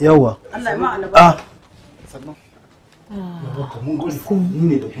kaje? Yawa. Allah ya ma albarka. Sannu. Mun gode ko ni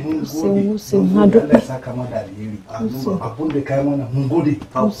ne da mun gode. Sun hadu. Allah ya saka mana da alheri. Abun da kai mana mun gode.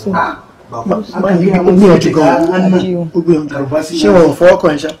 Ba ni ga mun ne ga annan ubiyan karbasi. Shewa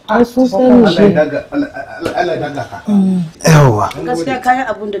fokon sha. Ai sun sani shi. Allah ya daga ka. Yawa. Gaskiya kayan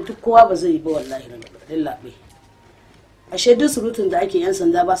abun da duk kowa ba zai yi ba wallahi lallabe. Ashe duk surutun da ake yan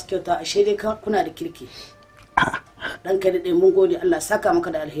sanda ba su kyauta ashe dai kuna da kirki. Dan ka dade mun gode Allah saka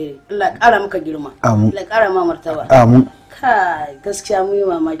maka da alheri. Allah ya kara maka girma. Allah ya kara ma martaba. Amin. Kai gaskiya mun yi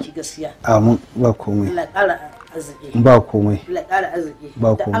mamaki gaskiya. Amin ba komai. Allah ya kara arziki. Ba komai. Allah ya kara arziki. Ba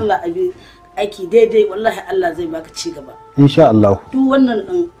komai. Da Allah abi aiki daidai wallahi Allah zai baka ci gaba. Insha Allah. Duk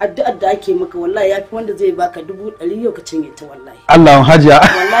wannan addu'ar da ake maka wallahi yafi wanda zai baka 100 yau ka cinye ta wallahi. Allah hajiya.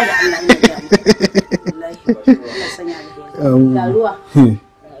 Wallahi Allah ya ga wallahi. Allah sanya alheri. Da ruwa.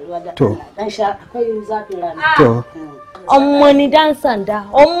 To. Dan sha akwai zafin rana. To. Ommani dan sanda,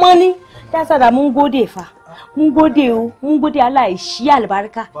 dan sanda mun gode fa. Mun gode Allah ya shi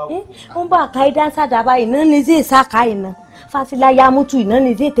albarka. Mun ba kai dan sanda ba ina ne zai sa kai nan. Fasila ya mutu ina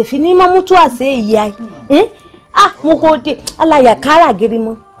ne zai tafi ni ma mutuwa sai yayi. Mun gode Allah ya kara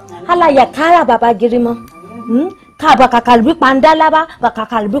girma. Allah ya kara baba girma. Ka ba ka kalbi pandala ba, ba ka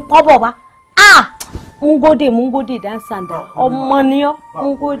kalbi kobo ba. Mun gode dan sanda. Ommaniyo,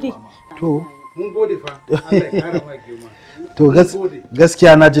 mun gode. To, mun gode fa. Allah ya kara ma girma. To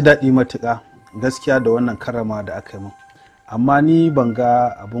gaskiya na ji daɗi matuƙa gaskiya da wannan karama da aka yi min. Amma ni ban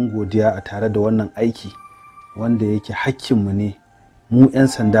ga abin godiya a tare da wannan aiki wanda yake hakkinmu ne mu 'yan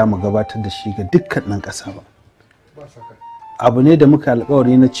sanda mu gabatar da shi ga dukkan ɗan ƙasa ba. Abu ne da muka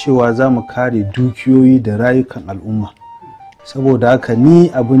alƙawari na cewa za mu kare dukiyoyi da rayukan al'umma. Saboda haka ni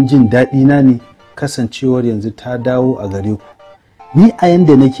abin jin daɗi na ne kasancewar yanzu ta dawo a gare ku. Ni a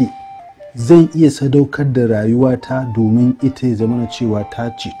yanda nake zan iya sadaukar da rayuwata domin ita ya zama cewa ta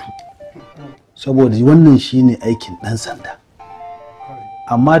ceto. saboda wannan shine aikin ɗan sanda.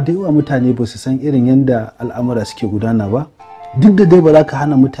 Amma da yawa mutane ba su san irin yadda al'amura suke gudana ba, duk da dai ba za ka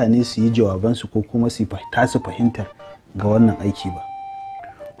hana mutane su yi jawabansu ko kuma su tasu fahimtar ga wannan aiki ba.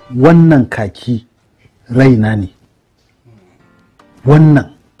 Wannan kaki raina ne, wannan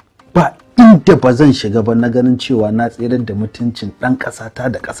ba inda ba zan shiga ba na ganin cewa na tsirar da mutuncin ɗan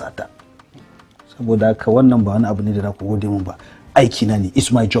ƙasata da ƙasata. Saboda haka wannan ba wani abu ne da za ku gode min ba, aiki na ne,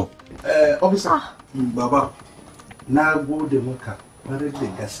 it's my job. Officer, baba, na gode maka farar da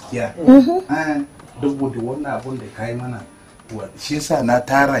gaskiya. Saboda wannan abun da ka yi mana, shi yasa na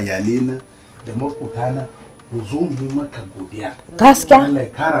tara yalena da makotana mu zo mu maka godiya. Gaskiya? Allah ya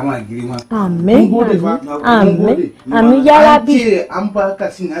kara ma girma. Amin. Amin. Amin ya rabi. An ba ka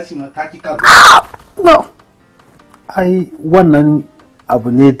sin asi ma ka kika. No. Ai wannan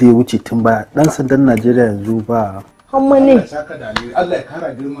abu ne da ya wuce tun baya. Dan sandan Najeriya yanzu ba. Hamma ne. Allah ya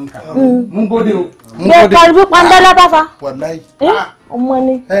kara girman ka. Mun gode. Ya karbi kwandala ba fa. Wallahi. Hamma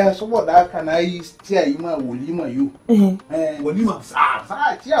ne. Saboda haka na yi tiya yi ma walima yau. Walima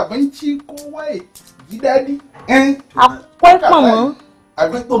sa ci abinci kowa ya ji daɗi. Akwai kwamo.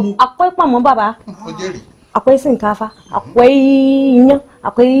 Akwai kwamo baba. Akwai shinkafa. Akwai yin.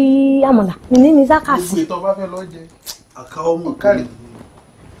 Akwai amala. Menene za ka si? A kawo mu kare.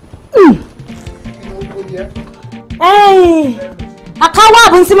 A kawo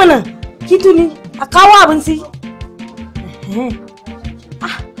abinci mana. Kituni. A kawo abinci.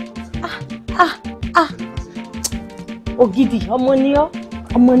 Ogidi, ọmọ ni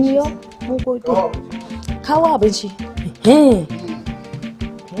ọ́, mo gode. Kawo abinci.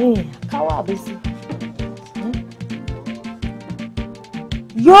 Kawo abinci.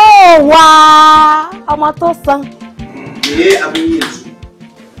 Yowa, ọmọ tó san. Abin yanzu.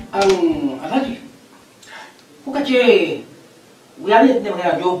 Alhaji, kuka ce wuya ne da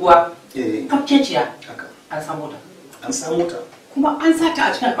magana doguwa, kafceciya, an samu ta. An samu ta. Kuma an sa ta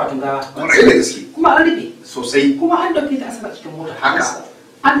a cikin akwatin gawa. Kwarai da gaske. Kuma an rufe. Sosai. Kuma an dauke ta a sama cikin mota. Haka.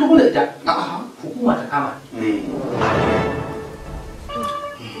 An taho da ita. Hukuma ta kama.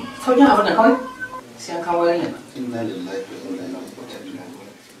 Sauƙin abin da kawai sai an kawo yarinyar nan. Inna lillahi wa inna ilaihi raji'un.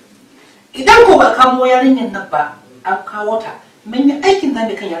 Idan ko ba kamo yarinyar nan ba, an kawo ta. Mun yi aikin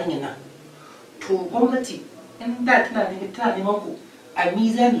zamu kan yarinyar nan. To gwamnati in da tana neman ku a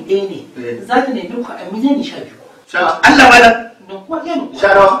mizani ɗaya ne, za ta nemi ku a mizani 12. Allah malam.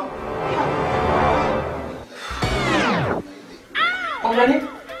 Sharawa. Kun gane?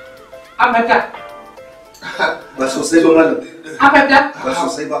 An fata. Ba sosai ba malam. An fata? Ba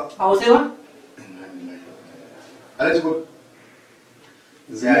sosai ba. Ba sosai ba? Alhaji ko.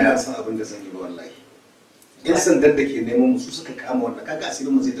 Zai san abin da zan yi ba wallahi. Yan sandan da ke neman musu suka kama wannan kaga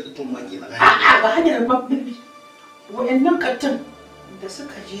asirin mu zai ta tun ma kenan. A'a ba hanyar babbi. Wa'annan kattin da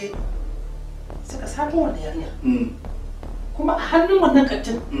suka je suka sato wannan yarinya. Kuma a hannun wannan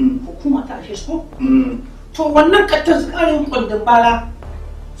kattin hukuma ta ashe su. To wannan kattin su kare yin kwandon bala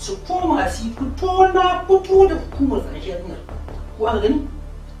su koma su fito da hukumar tsarshe yarinya. Ko aka gani?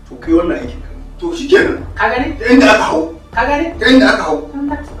 To kai wannan aikin ka. To shikenan. Ka gani? Ta inda aka hau. Ka gani? Ta inda aka hau.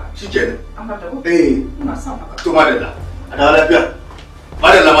 Shikenan. An ba da ko? Ina son haka. To madalla. A dawo lafiya.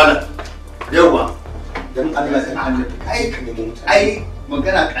 Madalla malam. Yawwa. Dan Allah sai Allah kai ka nemo mutane. Ai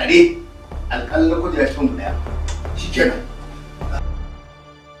magana kare alƙalla kudi ya cikin daya. Shikenan.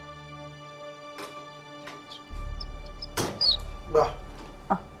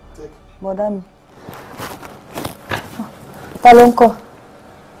 Bọ̀dá mi. Ta ló ń kọ́?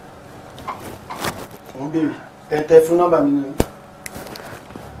 Wọ́n bèèrè. Tẹ̀tẹ̀ fún nọ́mbà mi náà.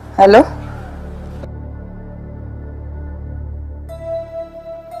 Hello?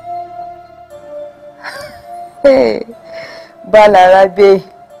 Hey, Balarabe.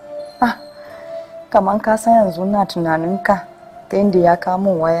 Kaman ka san yanzu na tunaninka ta inda ya kawo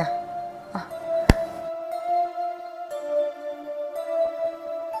min waya.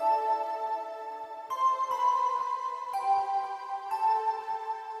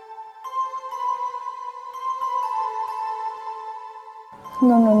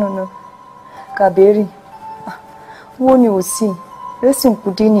 No. Kaberi. Wo ni ò sí. Resin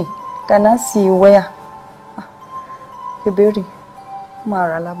kudi ne da na si waya. Kaberi. Ma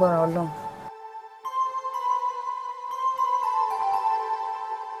ra lágbára Ọlọ́run.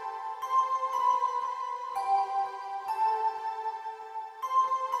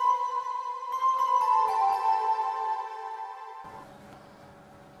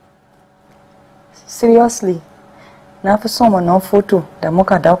 Seriously. Na fi son wannan foto da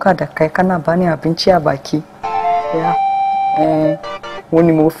muka dauka da kai kana bani abinci a baki. Ya.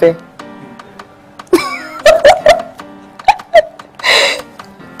 Wani mo fẹ́.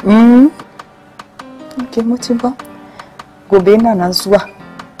 ke mutu ba gobe ina nan zuwa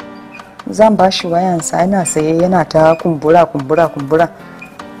zan ba shi wayansa yana saye yana ta kumbura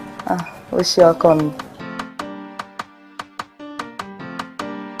o shi aka mi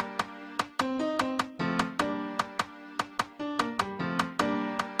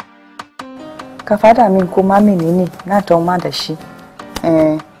ka fada min kuma menene na tauma da shi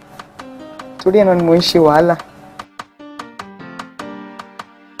turi nan mun shi wahala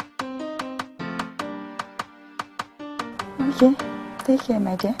okay take care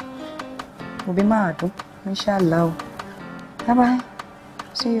my dear we'll be mad inshallah bye bye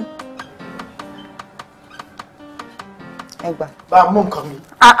see you egba ba mum kan mi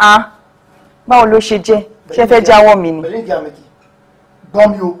báwo ló ṣe jẹ́ ṣé fẹ́ jáwọ́ mi ni bẹ̀rẹ̀ ìjà mẹ́kì gbọ́n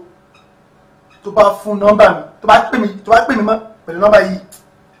mi o tó bá fún nọ́mbà mi tó bá pè mí mọ́ pẹ̀lú nọ́mbà yìí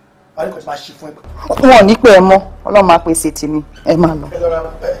wà ní kò tí máa ṣe fún ẹ. wọn ò ní pẹ́ ẹ mọ́ ọlọ́run máa pèsè tèmi ẹ máa lọ.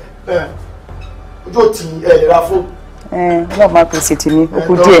 ojú ò tí ẹ lè ra fóònù. ọlọ́run máa pèsè tèmi ó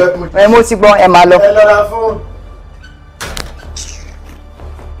kù díẹ̀ mo ti gbọ́ ẹ máa lọ. ẹ lọ ra fóònù.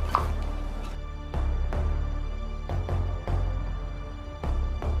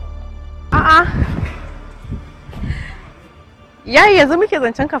 Yayi yanzu muke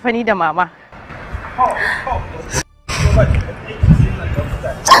zancen kafani da mama.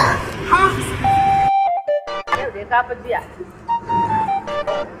 Yau dai ka fi jiya.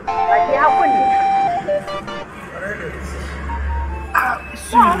 Ba ke hakun ne.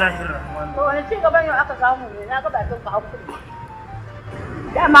 To wani ci gaban yau aka samu ne na ga bakin ka hakun.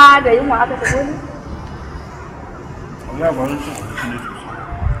 Dama da yunwa aka shigo ne. Allah ba wani ci ne.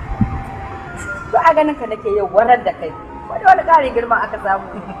 Ba a ganin ka nake yau warar da kai. Wani ƙarin girma aka samu.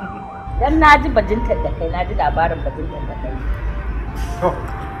 Dan na ji bajintar da kai, na ji labarin bajintar da kai. To,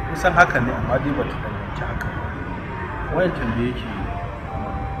 kusan haka ne amma dai ba ta danganci haka. Wayan tambaye ki.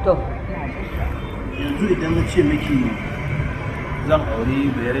 To, yanzu idan na ce miki zan aure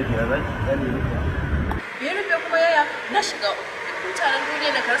bayar da za ki gane ni. Biyar rufiya kuma yaya na shiga mutanen duniya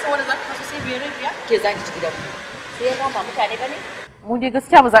da karasa wanda za ka kaso sai biyar rufiya? Ke za ki ci gidan mu. Sai ya kama mutane ba ne? Mu dai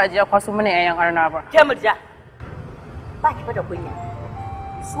gaskiya ba za a je a kwaso mana yayan arna ba. Ke murja. Ba ki fa da kunya.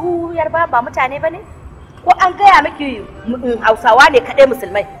 Su yarba ba mutane ba ne? Ko an gaya miki Hausawa ne kaɗai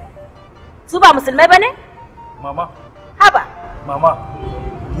musulmai? Su ba musulmai ba ne? Mama. Haba. Mama,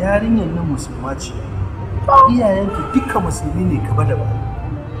 yarinyar nan musulma ce. Iyayenta duka musulmi ne gaba da ba.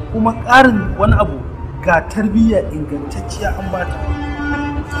 Kuma ƙarin wani abu ga tarbiyya ingantacciya an ba ta.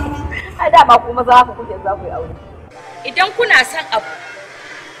 Ai da ba kuma za ku kuke za ku yi aure. Idan kuna son abu,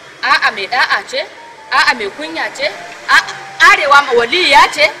 a'a mai da'a ce, a'a mai kunya ce, a'a arewa ma waliya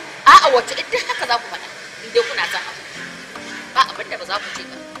ce, a'a wace ita haka za ku faɗa. Idan kuna son abu, ba abin da ba za ku ce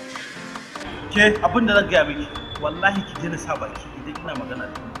ba. Ke abin da zan gaya miki, wallahi ki daina sa baki idan ina magana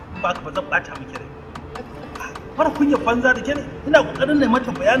da in ba ka ba zan ɓata miki rai. Fara kunya banza da ke ina kokarin ne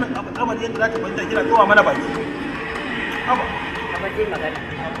mata bayanin al'amari yadda za ta fahimta kina tsawa mana baki. Haba. Abin dai magana.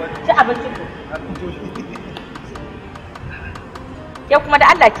 Ci abincin ku. Ke kuma da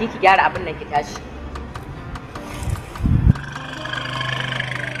Allah ki gyara abin nan ki tashi.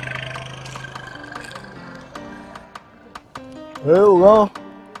 Uga.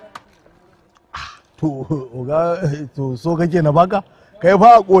 Uga, to so kake na baka? Kai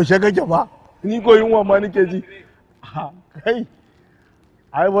fa a ƙoshe kake ba? Ni ko yunwa ma nake ji. Kai,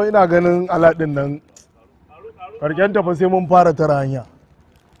 ai ba ina ganin alaɗin nan. Karken tafa sai mun fara tara hanya.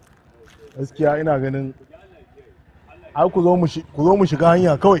 Gaskiya ina ganin ai ku zo mu shiga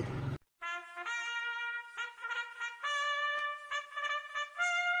hanya kawai.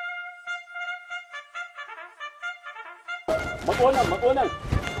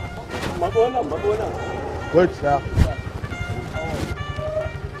 Makonan. Wait, ya.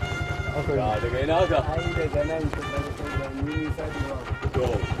 Okay. Daga ina haka? Ai daga nan ku da ni sai to.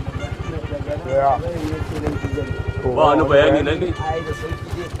 Ya. Ba wani bayani nan ne? Ai da sauki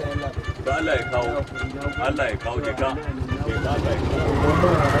zai kai Allah. Da Allah ya kawo. Allah ya kawo jika.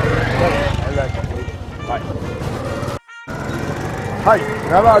 Allah ya kawo. Hai,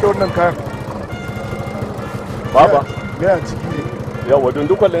 na ba da wannan kayan. Baba. Me a ciki ne? Yawa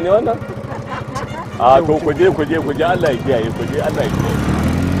dundukwalle ne wannan? A to kuje Allah ya kiyaye Allah ya kiyaye.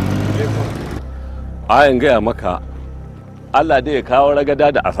 Ayan gaya maka Allah dai ya kawo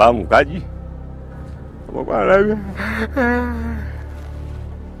ragada da a samu kaji? Kuma ba rabi.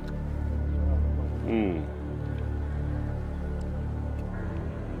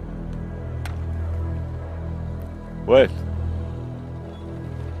 Wait.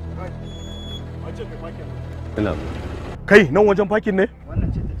 Ina. Kai nan wajen fakin ne?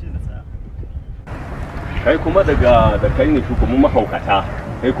 Wannan ce ta ce na tsaya. Kai kuma da kai ne shugaban mahaukata.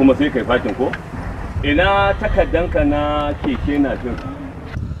 Kai kuma sai kai fakin ko? ina takaddanka na keke na jin.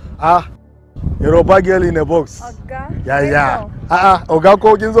 Yoruba girl in a box. Ya. Oga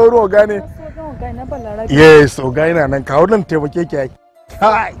ko kin zo ruwa oga ne? Yes, oga ina nan kawo nan taimake ki ai.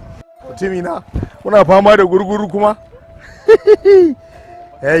 Kai. Mutumi na muna fama da gurguru kuma.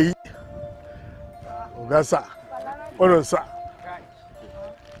 Hey. Oga sa. Wannan sa.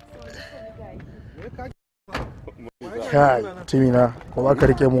 Kai, mutumi na ko ba ka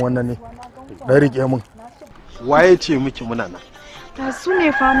rike mu wannan ne? Da rike mun. Waye ce miki muna nan? Ta su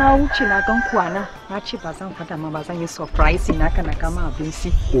ne fa na wuce na gan kwana na ce ba zan fada ma ba zan yi surprise na kana kama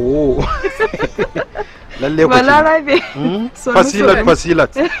abinci. Oh. Lalle ku. Balarabe.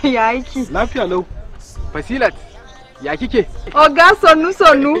 Fasilat. Ya aiki. Lafiya lau. Fasilat. Ya kike? Oga sonnu.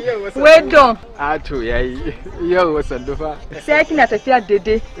 Well done. To yayi. Yau sandu fa. Sai kina tafiya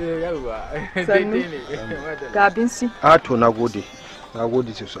daidai. Yauwa. Sannu. Ga abinci. To nagode.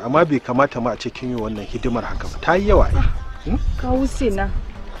 Nagode sosai. Amma bai kamata ma a ce kin yi wannan hidimar haka ba. Ta yi yawa ai. Ka wuce na.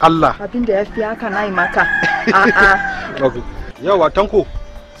 Allah. Abin da ya fi haka na yi maka. Yawa Tanko,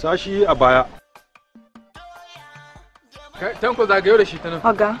 sashi a baya. Tanko zagayo da shi ta nan.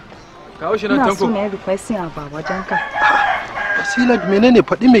 Oga. Kawo shi nan Tanko. Ina so na yi requesting a ba wajen ka. Fasilat menene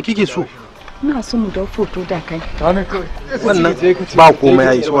faɗi me kike so? Ina so mu dau foto da kai. Wannan ba komai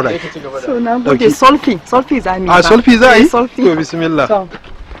yayi tsorai. So na gode selfie za mu yi. Selfie za yi? To bismillah. To.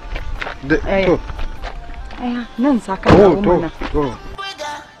 Aya, nan saka da mana. To.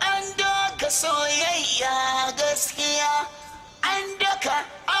 An doka soyayya gaskiya. An doka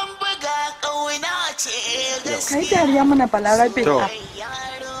an buga kauna ce gaskiya. Kai dariya mana Balarabe. To.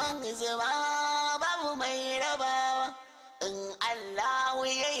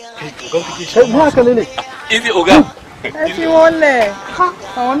 Kai mu haka ne. Izi oga. Fi wole.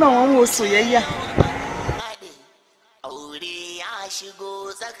 A wannan wani soyayya. Aure ya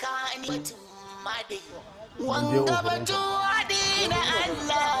shigo tsakanin wanga batu na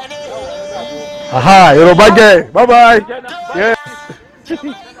Allah ne. Aha, Yoruba girl. Bye bye. Yes.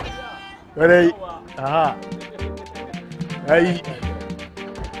 Ready. Aha. Hey.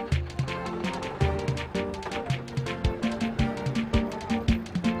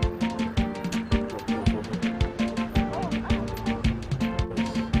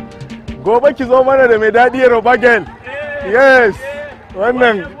 Gobe ki zo mana da mai daɗi Yoruba girl. Yes.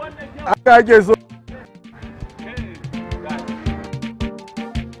 Wannan haka ake so.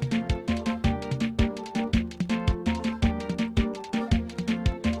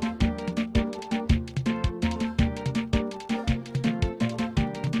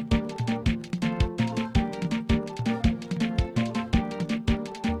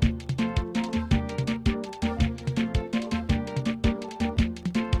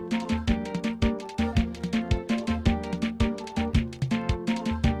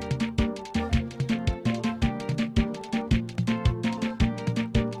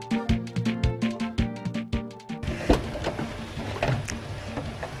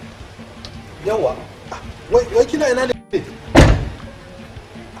 Yawa. Wai kina ina ne?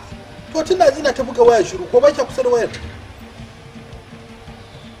 To tun da ina ta buga waya shiru ko ba ki kusa da wayar?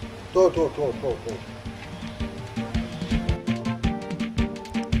 To.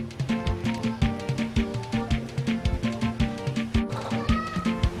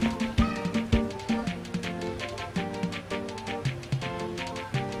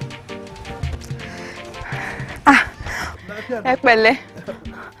 Ẹ pẹ̀lẹ́.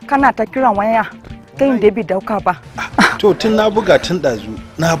 Kana ta kiran waya kai da bai dauka ba. To tun na buga tun dazu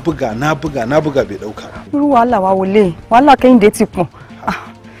na buga bai dauka. Ru wala wa wole wala kai da ti pon.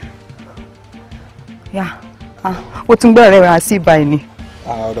 Ya. O tun gbe rewa si bai ni.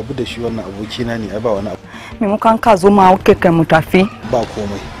 Rabu da shi wannan aboki na ne ai ba wani abu. Me mu kan ka zo ma keke mu tafi. Ba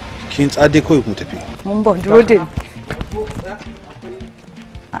komai. Kin tsade kai mu tafi. Mun bo dúró dè.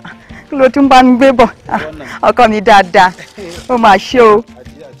 Kí ló tún bá ń gbé bọ̀? Ọkọ mi dáadáa. Ó máa ṣe o.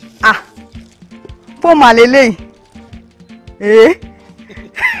 Fún màlélé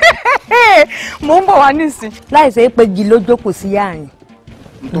mo ń bọ̀ wá nísìn. Láìsẹ̀ pé igi ló jókòó sí àárín.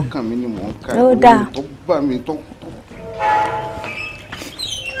 Tó kàn mí ni mò ń ka. Ó dáa. Tó bá mi tó.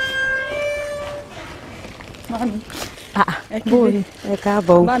 Mami. Bóòlù ẹ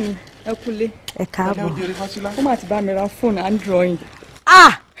káàbọ̀ o. Mami ẹ kúlé. Ẹ káàbọ̀. Ó mà ti bá mi ra fóònù Android.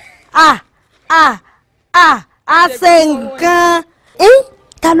 Àṣẹ nǹkan.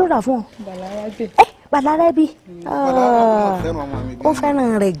 Ta ló rà fún ọ? Balarabe. Balarabe. Ó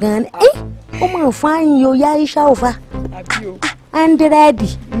fẹ́ràn rẹ̀ gan-an. Ó mọ̀ fún àyìn o yá iṣẹ́ òfa. Andrẹ́dì.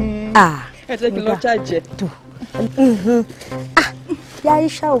 Ẹ jẹ́ kí n lọ ṣàjẹ́. Yá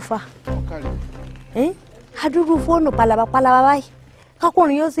iṣẹ́ òfa. Adúrú fóònù palaba báyìí.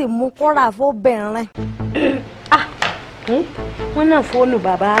 kákùnrin yóò sì mú kọ́ra fóbìnrin. Wọ́n náà fóònù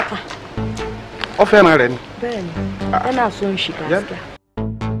bàbá àkà. Ó fẹ́ràn rẹ̀ ni. Bẹ́ẹ̀ni, ẹ náà sọ ń ṣì kàṣíkà.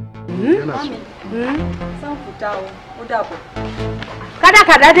 Sáǹfùtà o, ó dàbọ̀.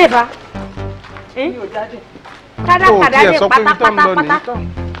 Kádàkàdá dé fa. Mi ò jáde. Kádàkàdá dé pátápátá.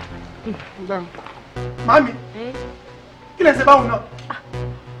 Mami, kí lẹ ṣe báwo náà?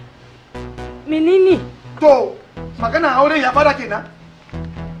 Menene? To, magana aure ya fara kenan.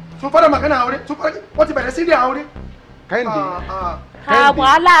 Sun fara magana aure, sun fara wata bai da sirri aure. Kai ne. Ka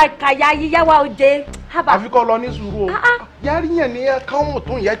wala ka yayi yawa oje. Haba. Àfi kó lọ ní sùúrù o. Yarinya ne ya kawo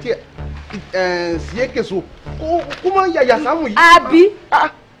mutum ya ce siye so. Kuma ya samu yi. Abi.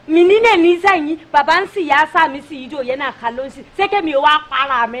 Menene ni zan yi? Baban si ya sa mi si ido yana kallon si. Sai ke mi wa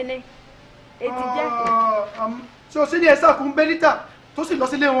para mi ne. Eti je. Ṣé o sì ní ẹ̀sà kún bẹ́lítà tó sì lọ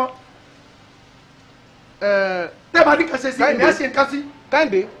sílé wọn? Tẹ́ bá ní kan ṣe sí ẹ̀mí ẹ̀sìn nǹkan sí.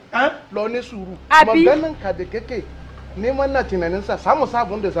 Kande, lọ ní sùúrù. Abi. Maganin ka da kake neman na tunanin sa samu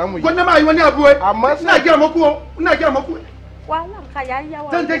sabon da zamu yi. Gwanda ma yi wani abu wai. Amma ina gina maku o, ina gina maku. Wallahi ka yayi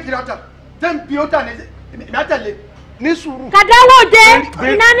yawa. Zan je kirata. Zan biyo ta ne. Na talle. Ni suru. Ka dawo je.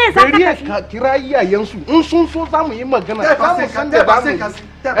 Ina ne za ka tafi? Ka kira iyayensu in sun so zamu yi magana. Zamu san da zamu yi.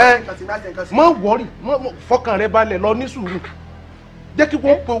 Má worry, fọkàn rẹ balẹ̀ lọ ní sùúrù. Jẹ́ kí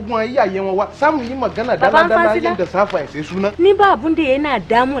wọ́n pe ogun iyaye wọn wá. Zamu yi magana dala yadda safa ya sai suna. Ni ba abun da yana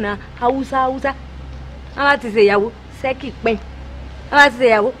damuna Hausa. An ba ta sai yawo sẹ́kì pín. An ba ta sai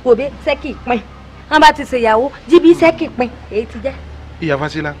yawo gobe sẹ́kì pín. An ba ta sai yawo jibi sẹ́kì pín. Èyí ti jẹ́. Ìyá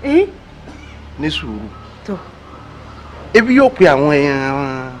Fásilá. Ní sùúrù. Ebi yóò pe àwọn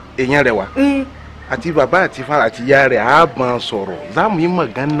èèyàn rẹ̀ wá. Àti bàbá àti fara àti ìyá rẹ̀ á bá sọ̀rọ̀. Za mu yi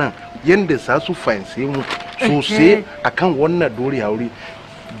magana yadda za su fahimce mu sosai akan wannan dore aure.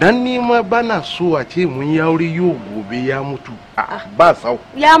 Dan ni ma bana so a ce mun yi aure yau gobe ya mutu. Ba sau.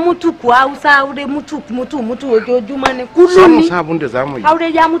 Ya mutu ku Hausa aure mutu ojoojúmọ́ ne kullum ne. Samu sabon da za mu yi.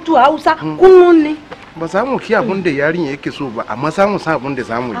 Aure ya mutu Hausa kullum ne. Ba za mu ki abin da yarinya yake so ba amma samu sabon da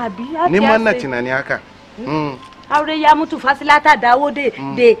za mu yi. Ni ma na tunani haka. Aure ya mutu Fasila ta dawo da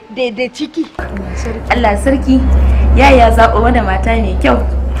ciki. Allah sarki ya zaɓo wani mata ne kyau.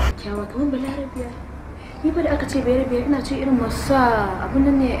 Kyawa kamar balarabiya. Ni ba da aka ce bayarabiya ina ce irin masu abin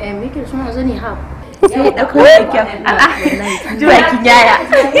nan ne me yake suna zani ha. Sai ya ɗauko da kyau. Juwa kin yaya.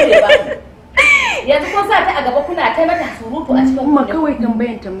 Yanzu ko sa ta a gaba kuna ta mata surutu a cikin kuma kawai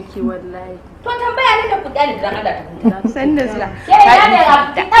tambayan ta muke wallahi. To tambaya ne da ku kyale dan Allah ta huta. San da zuwa. Ke ya ne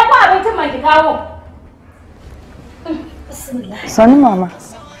ki ɗauko abincin man ki kawo. Sani mama,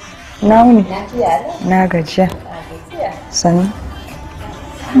 na wuni, na gajiya. Sani.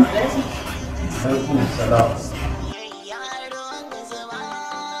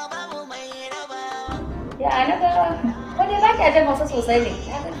 Ya na ga wani ba ki ajin Hausa sosai ne.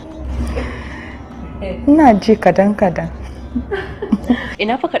 Ina ji kadan.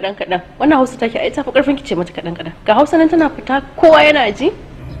 Ina fa kadan. Wannan Hausa take ai ta fi karfin ki ce mata kadan. Ga Hausa nan tana fita kowa yana ji.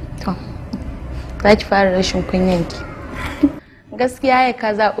 To. Za ki fara rashin kunyanki. Gaskiya ya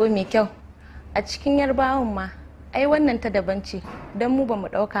ka zaɓo mai kyau. A cikin Yarbawan ma, ai wannan ta daban ce, don mu ba mu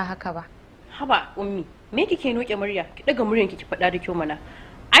ɗauka haka ba. Haba, ummi, me kike noke murya? Ki daga muryan ki faɗa da kyau mana.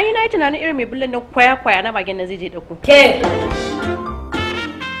 Ai na yi tunanin irin mai bullan nan kwaya na magen nan zai je dauko. Ke.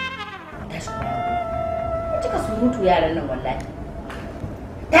 Kika surutu yaran nan wallahi.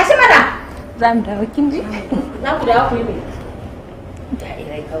 Tashi mana. Za mu dawo kin ji? Na ku dawo ku yi me? Da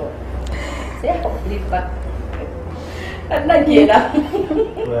irai kawai. Sai ka kuli ba. Allah kenan.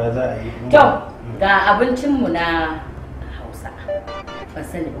 To ya za a yi? To, ga abincinmu na Hausa. Ban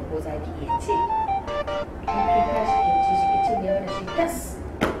sani ba ko za ki iya ce. Ki tashi ki ci ne wanda shi tas.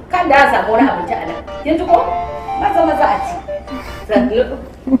 Kan da samu wani abinci a nan. Kin ji ko? Maza a ci. Sannu.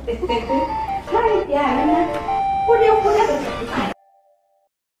 Kai yaran nan. Ku ne da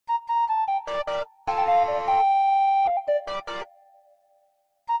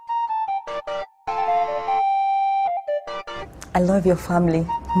I love your family.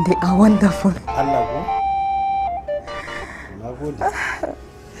 They are wonderful. Allah ko? Na gode.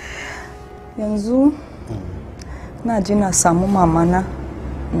 Yanzu na ji na samu mamana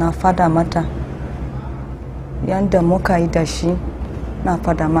na fada mata. Yanda muka yi da shi na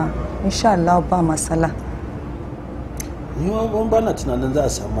fada ma. Insha Allah ba matsala. Ni ma ba na tunanin za a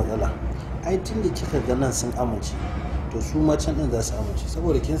samu matsala. Ai tun da kika ga nan sun amince. To su ma can din za su amince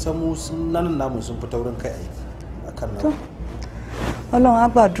saboda kin san mu sun nan namu sun fita wurin kai ai akan nan. Ọlọ́run á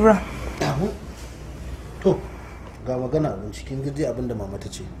gbàdúrà. To, ga magana abin cikin gidi abin da mama ta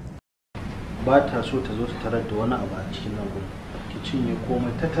ce. Ba ta so ta zo ta tarar da wani abu a cikin nan gurin. Ki cinye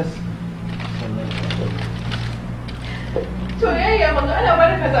komai ta tas sannan ta zo. Soyayya maka ana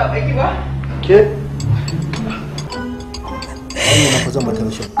barka zaɓa ki ba. Ke? Ai na fa zan mata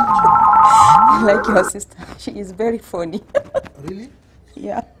rashin. I like your sister. She is very funny. Really?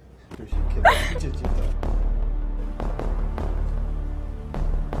 Yeah.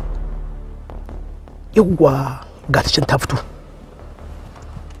 Yawwa ga ta ta fito.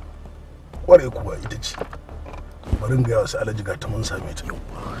 Kware kuwa ita ce. Bari in ga wasu alaji ga ta mun same ta.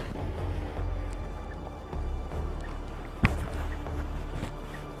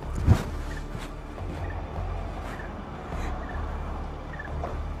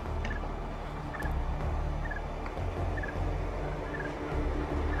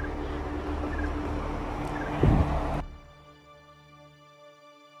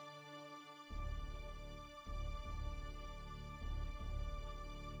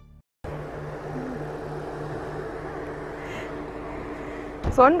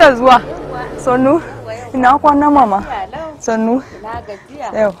 Son da zuwa. Sonu. Ina kwana mama. Sonu.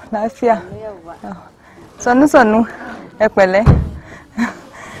 Yau, lafiya. Sonu. Ẹ pẹ̀lẹ́.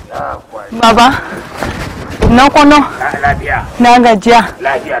 Baba. Ina kwana. Lafiya. Na gajiya.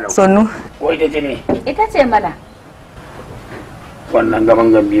 Lafiya lau. Sonu. Ko ita ce ne? Ita ce mana. Wannan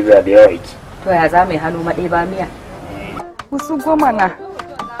gaban gambiza da yawa yake. To ya za mu yi hannu maɗe ba miya. Wasu goma na.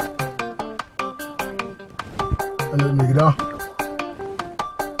 Mai gida.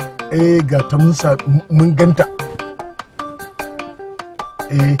 Ga ta mun ganta.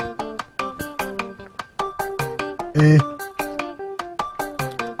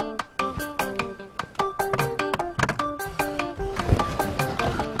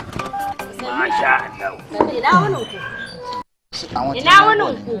 Masha Allah. Ina wani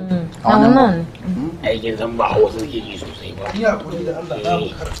ku? Wannan. Aikin zan ba Hausa suke yi sosai ba.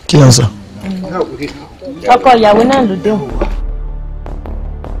 Kiyansa. Ọkọ ìyàwó náà ló dé.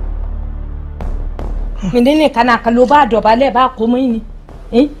 Menene kana kallo ba dobale ba komai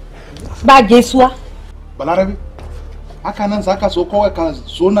ne? Ba gaisuwa. Balarabe. Haka nan zaka so kawai ka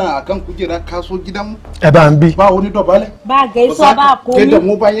sona akan kujera ka so gidanmu? Ba an bi. Ba wani dobale? Ba gaisuwa ba komai. Kai da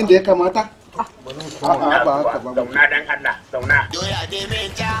mu bayan da ya kamata? Zauna dan Allah, zauna.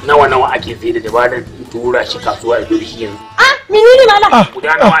 Nawa ake sai da dabarar tura shi kasuwa ya dole shi yanzu. Menene mala?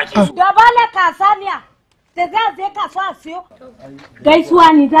 Guda nawa ake so? Dobale kasaniya. Da za je kasuwa siyo.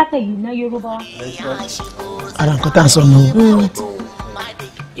 Gaisuwa ne za ka yi na Yorubawa. Aran ka ta son mu.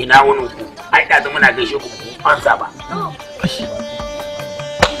 Ina wani ku? Ai da muna gaishe ku an saba.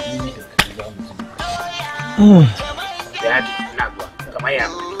 Ya ina zuwa kamar ya.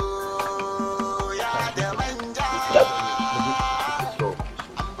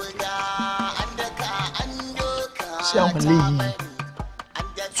 Sai wallahi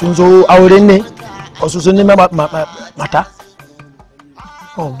sun zo auren ne wasu sun nemi mata.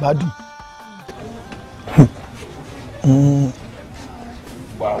 Oh badu.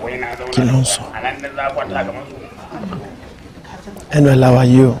 Kilonso. And well, how are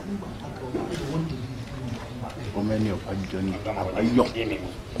you?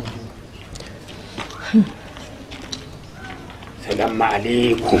 Salamu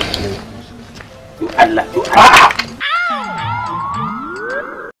alaikum. Allah.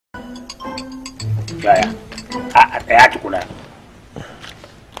 Yaya? A tsaya tukuna.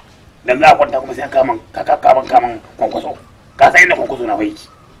 Dan za a kwanta kuma sai kaman kwankwaso. Ka san inda kwankwaso na bai.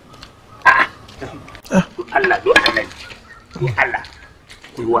 Allah don Allah. Allah.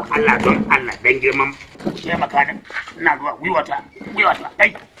 Kuwa Allah don Allah dan girman ke makanin ina zuwa gwiwata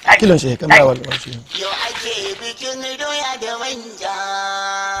dai. Kilon shi kan ba wallahi shi. Yau ake bikin doya da manja.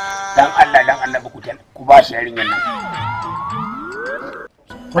 Dan Allah ku ba shi yarinyan nan.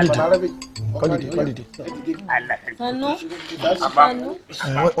 Quality. Allah. Sannu.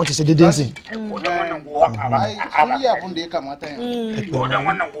 What is the dancing? Wannan gohon aba. Ai abun da ya kamata yanzu.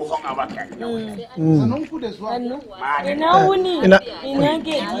 Wannan gohon aba ka. Sanun ku da zuwa. Ina wuni. Ina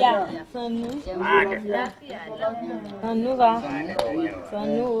gajiya. Sannu. Sannu ba.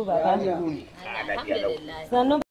 Sannu baba. Sannu.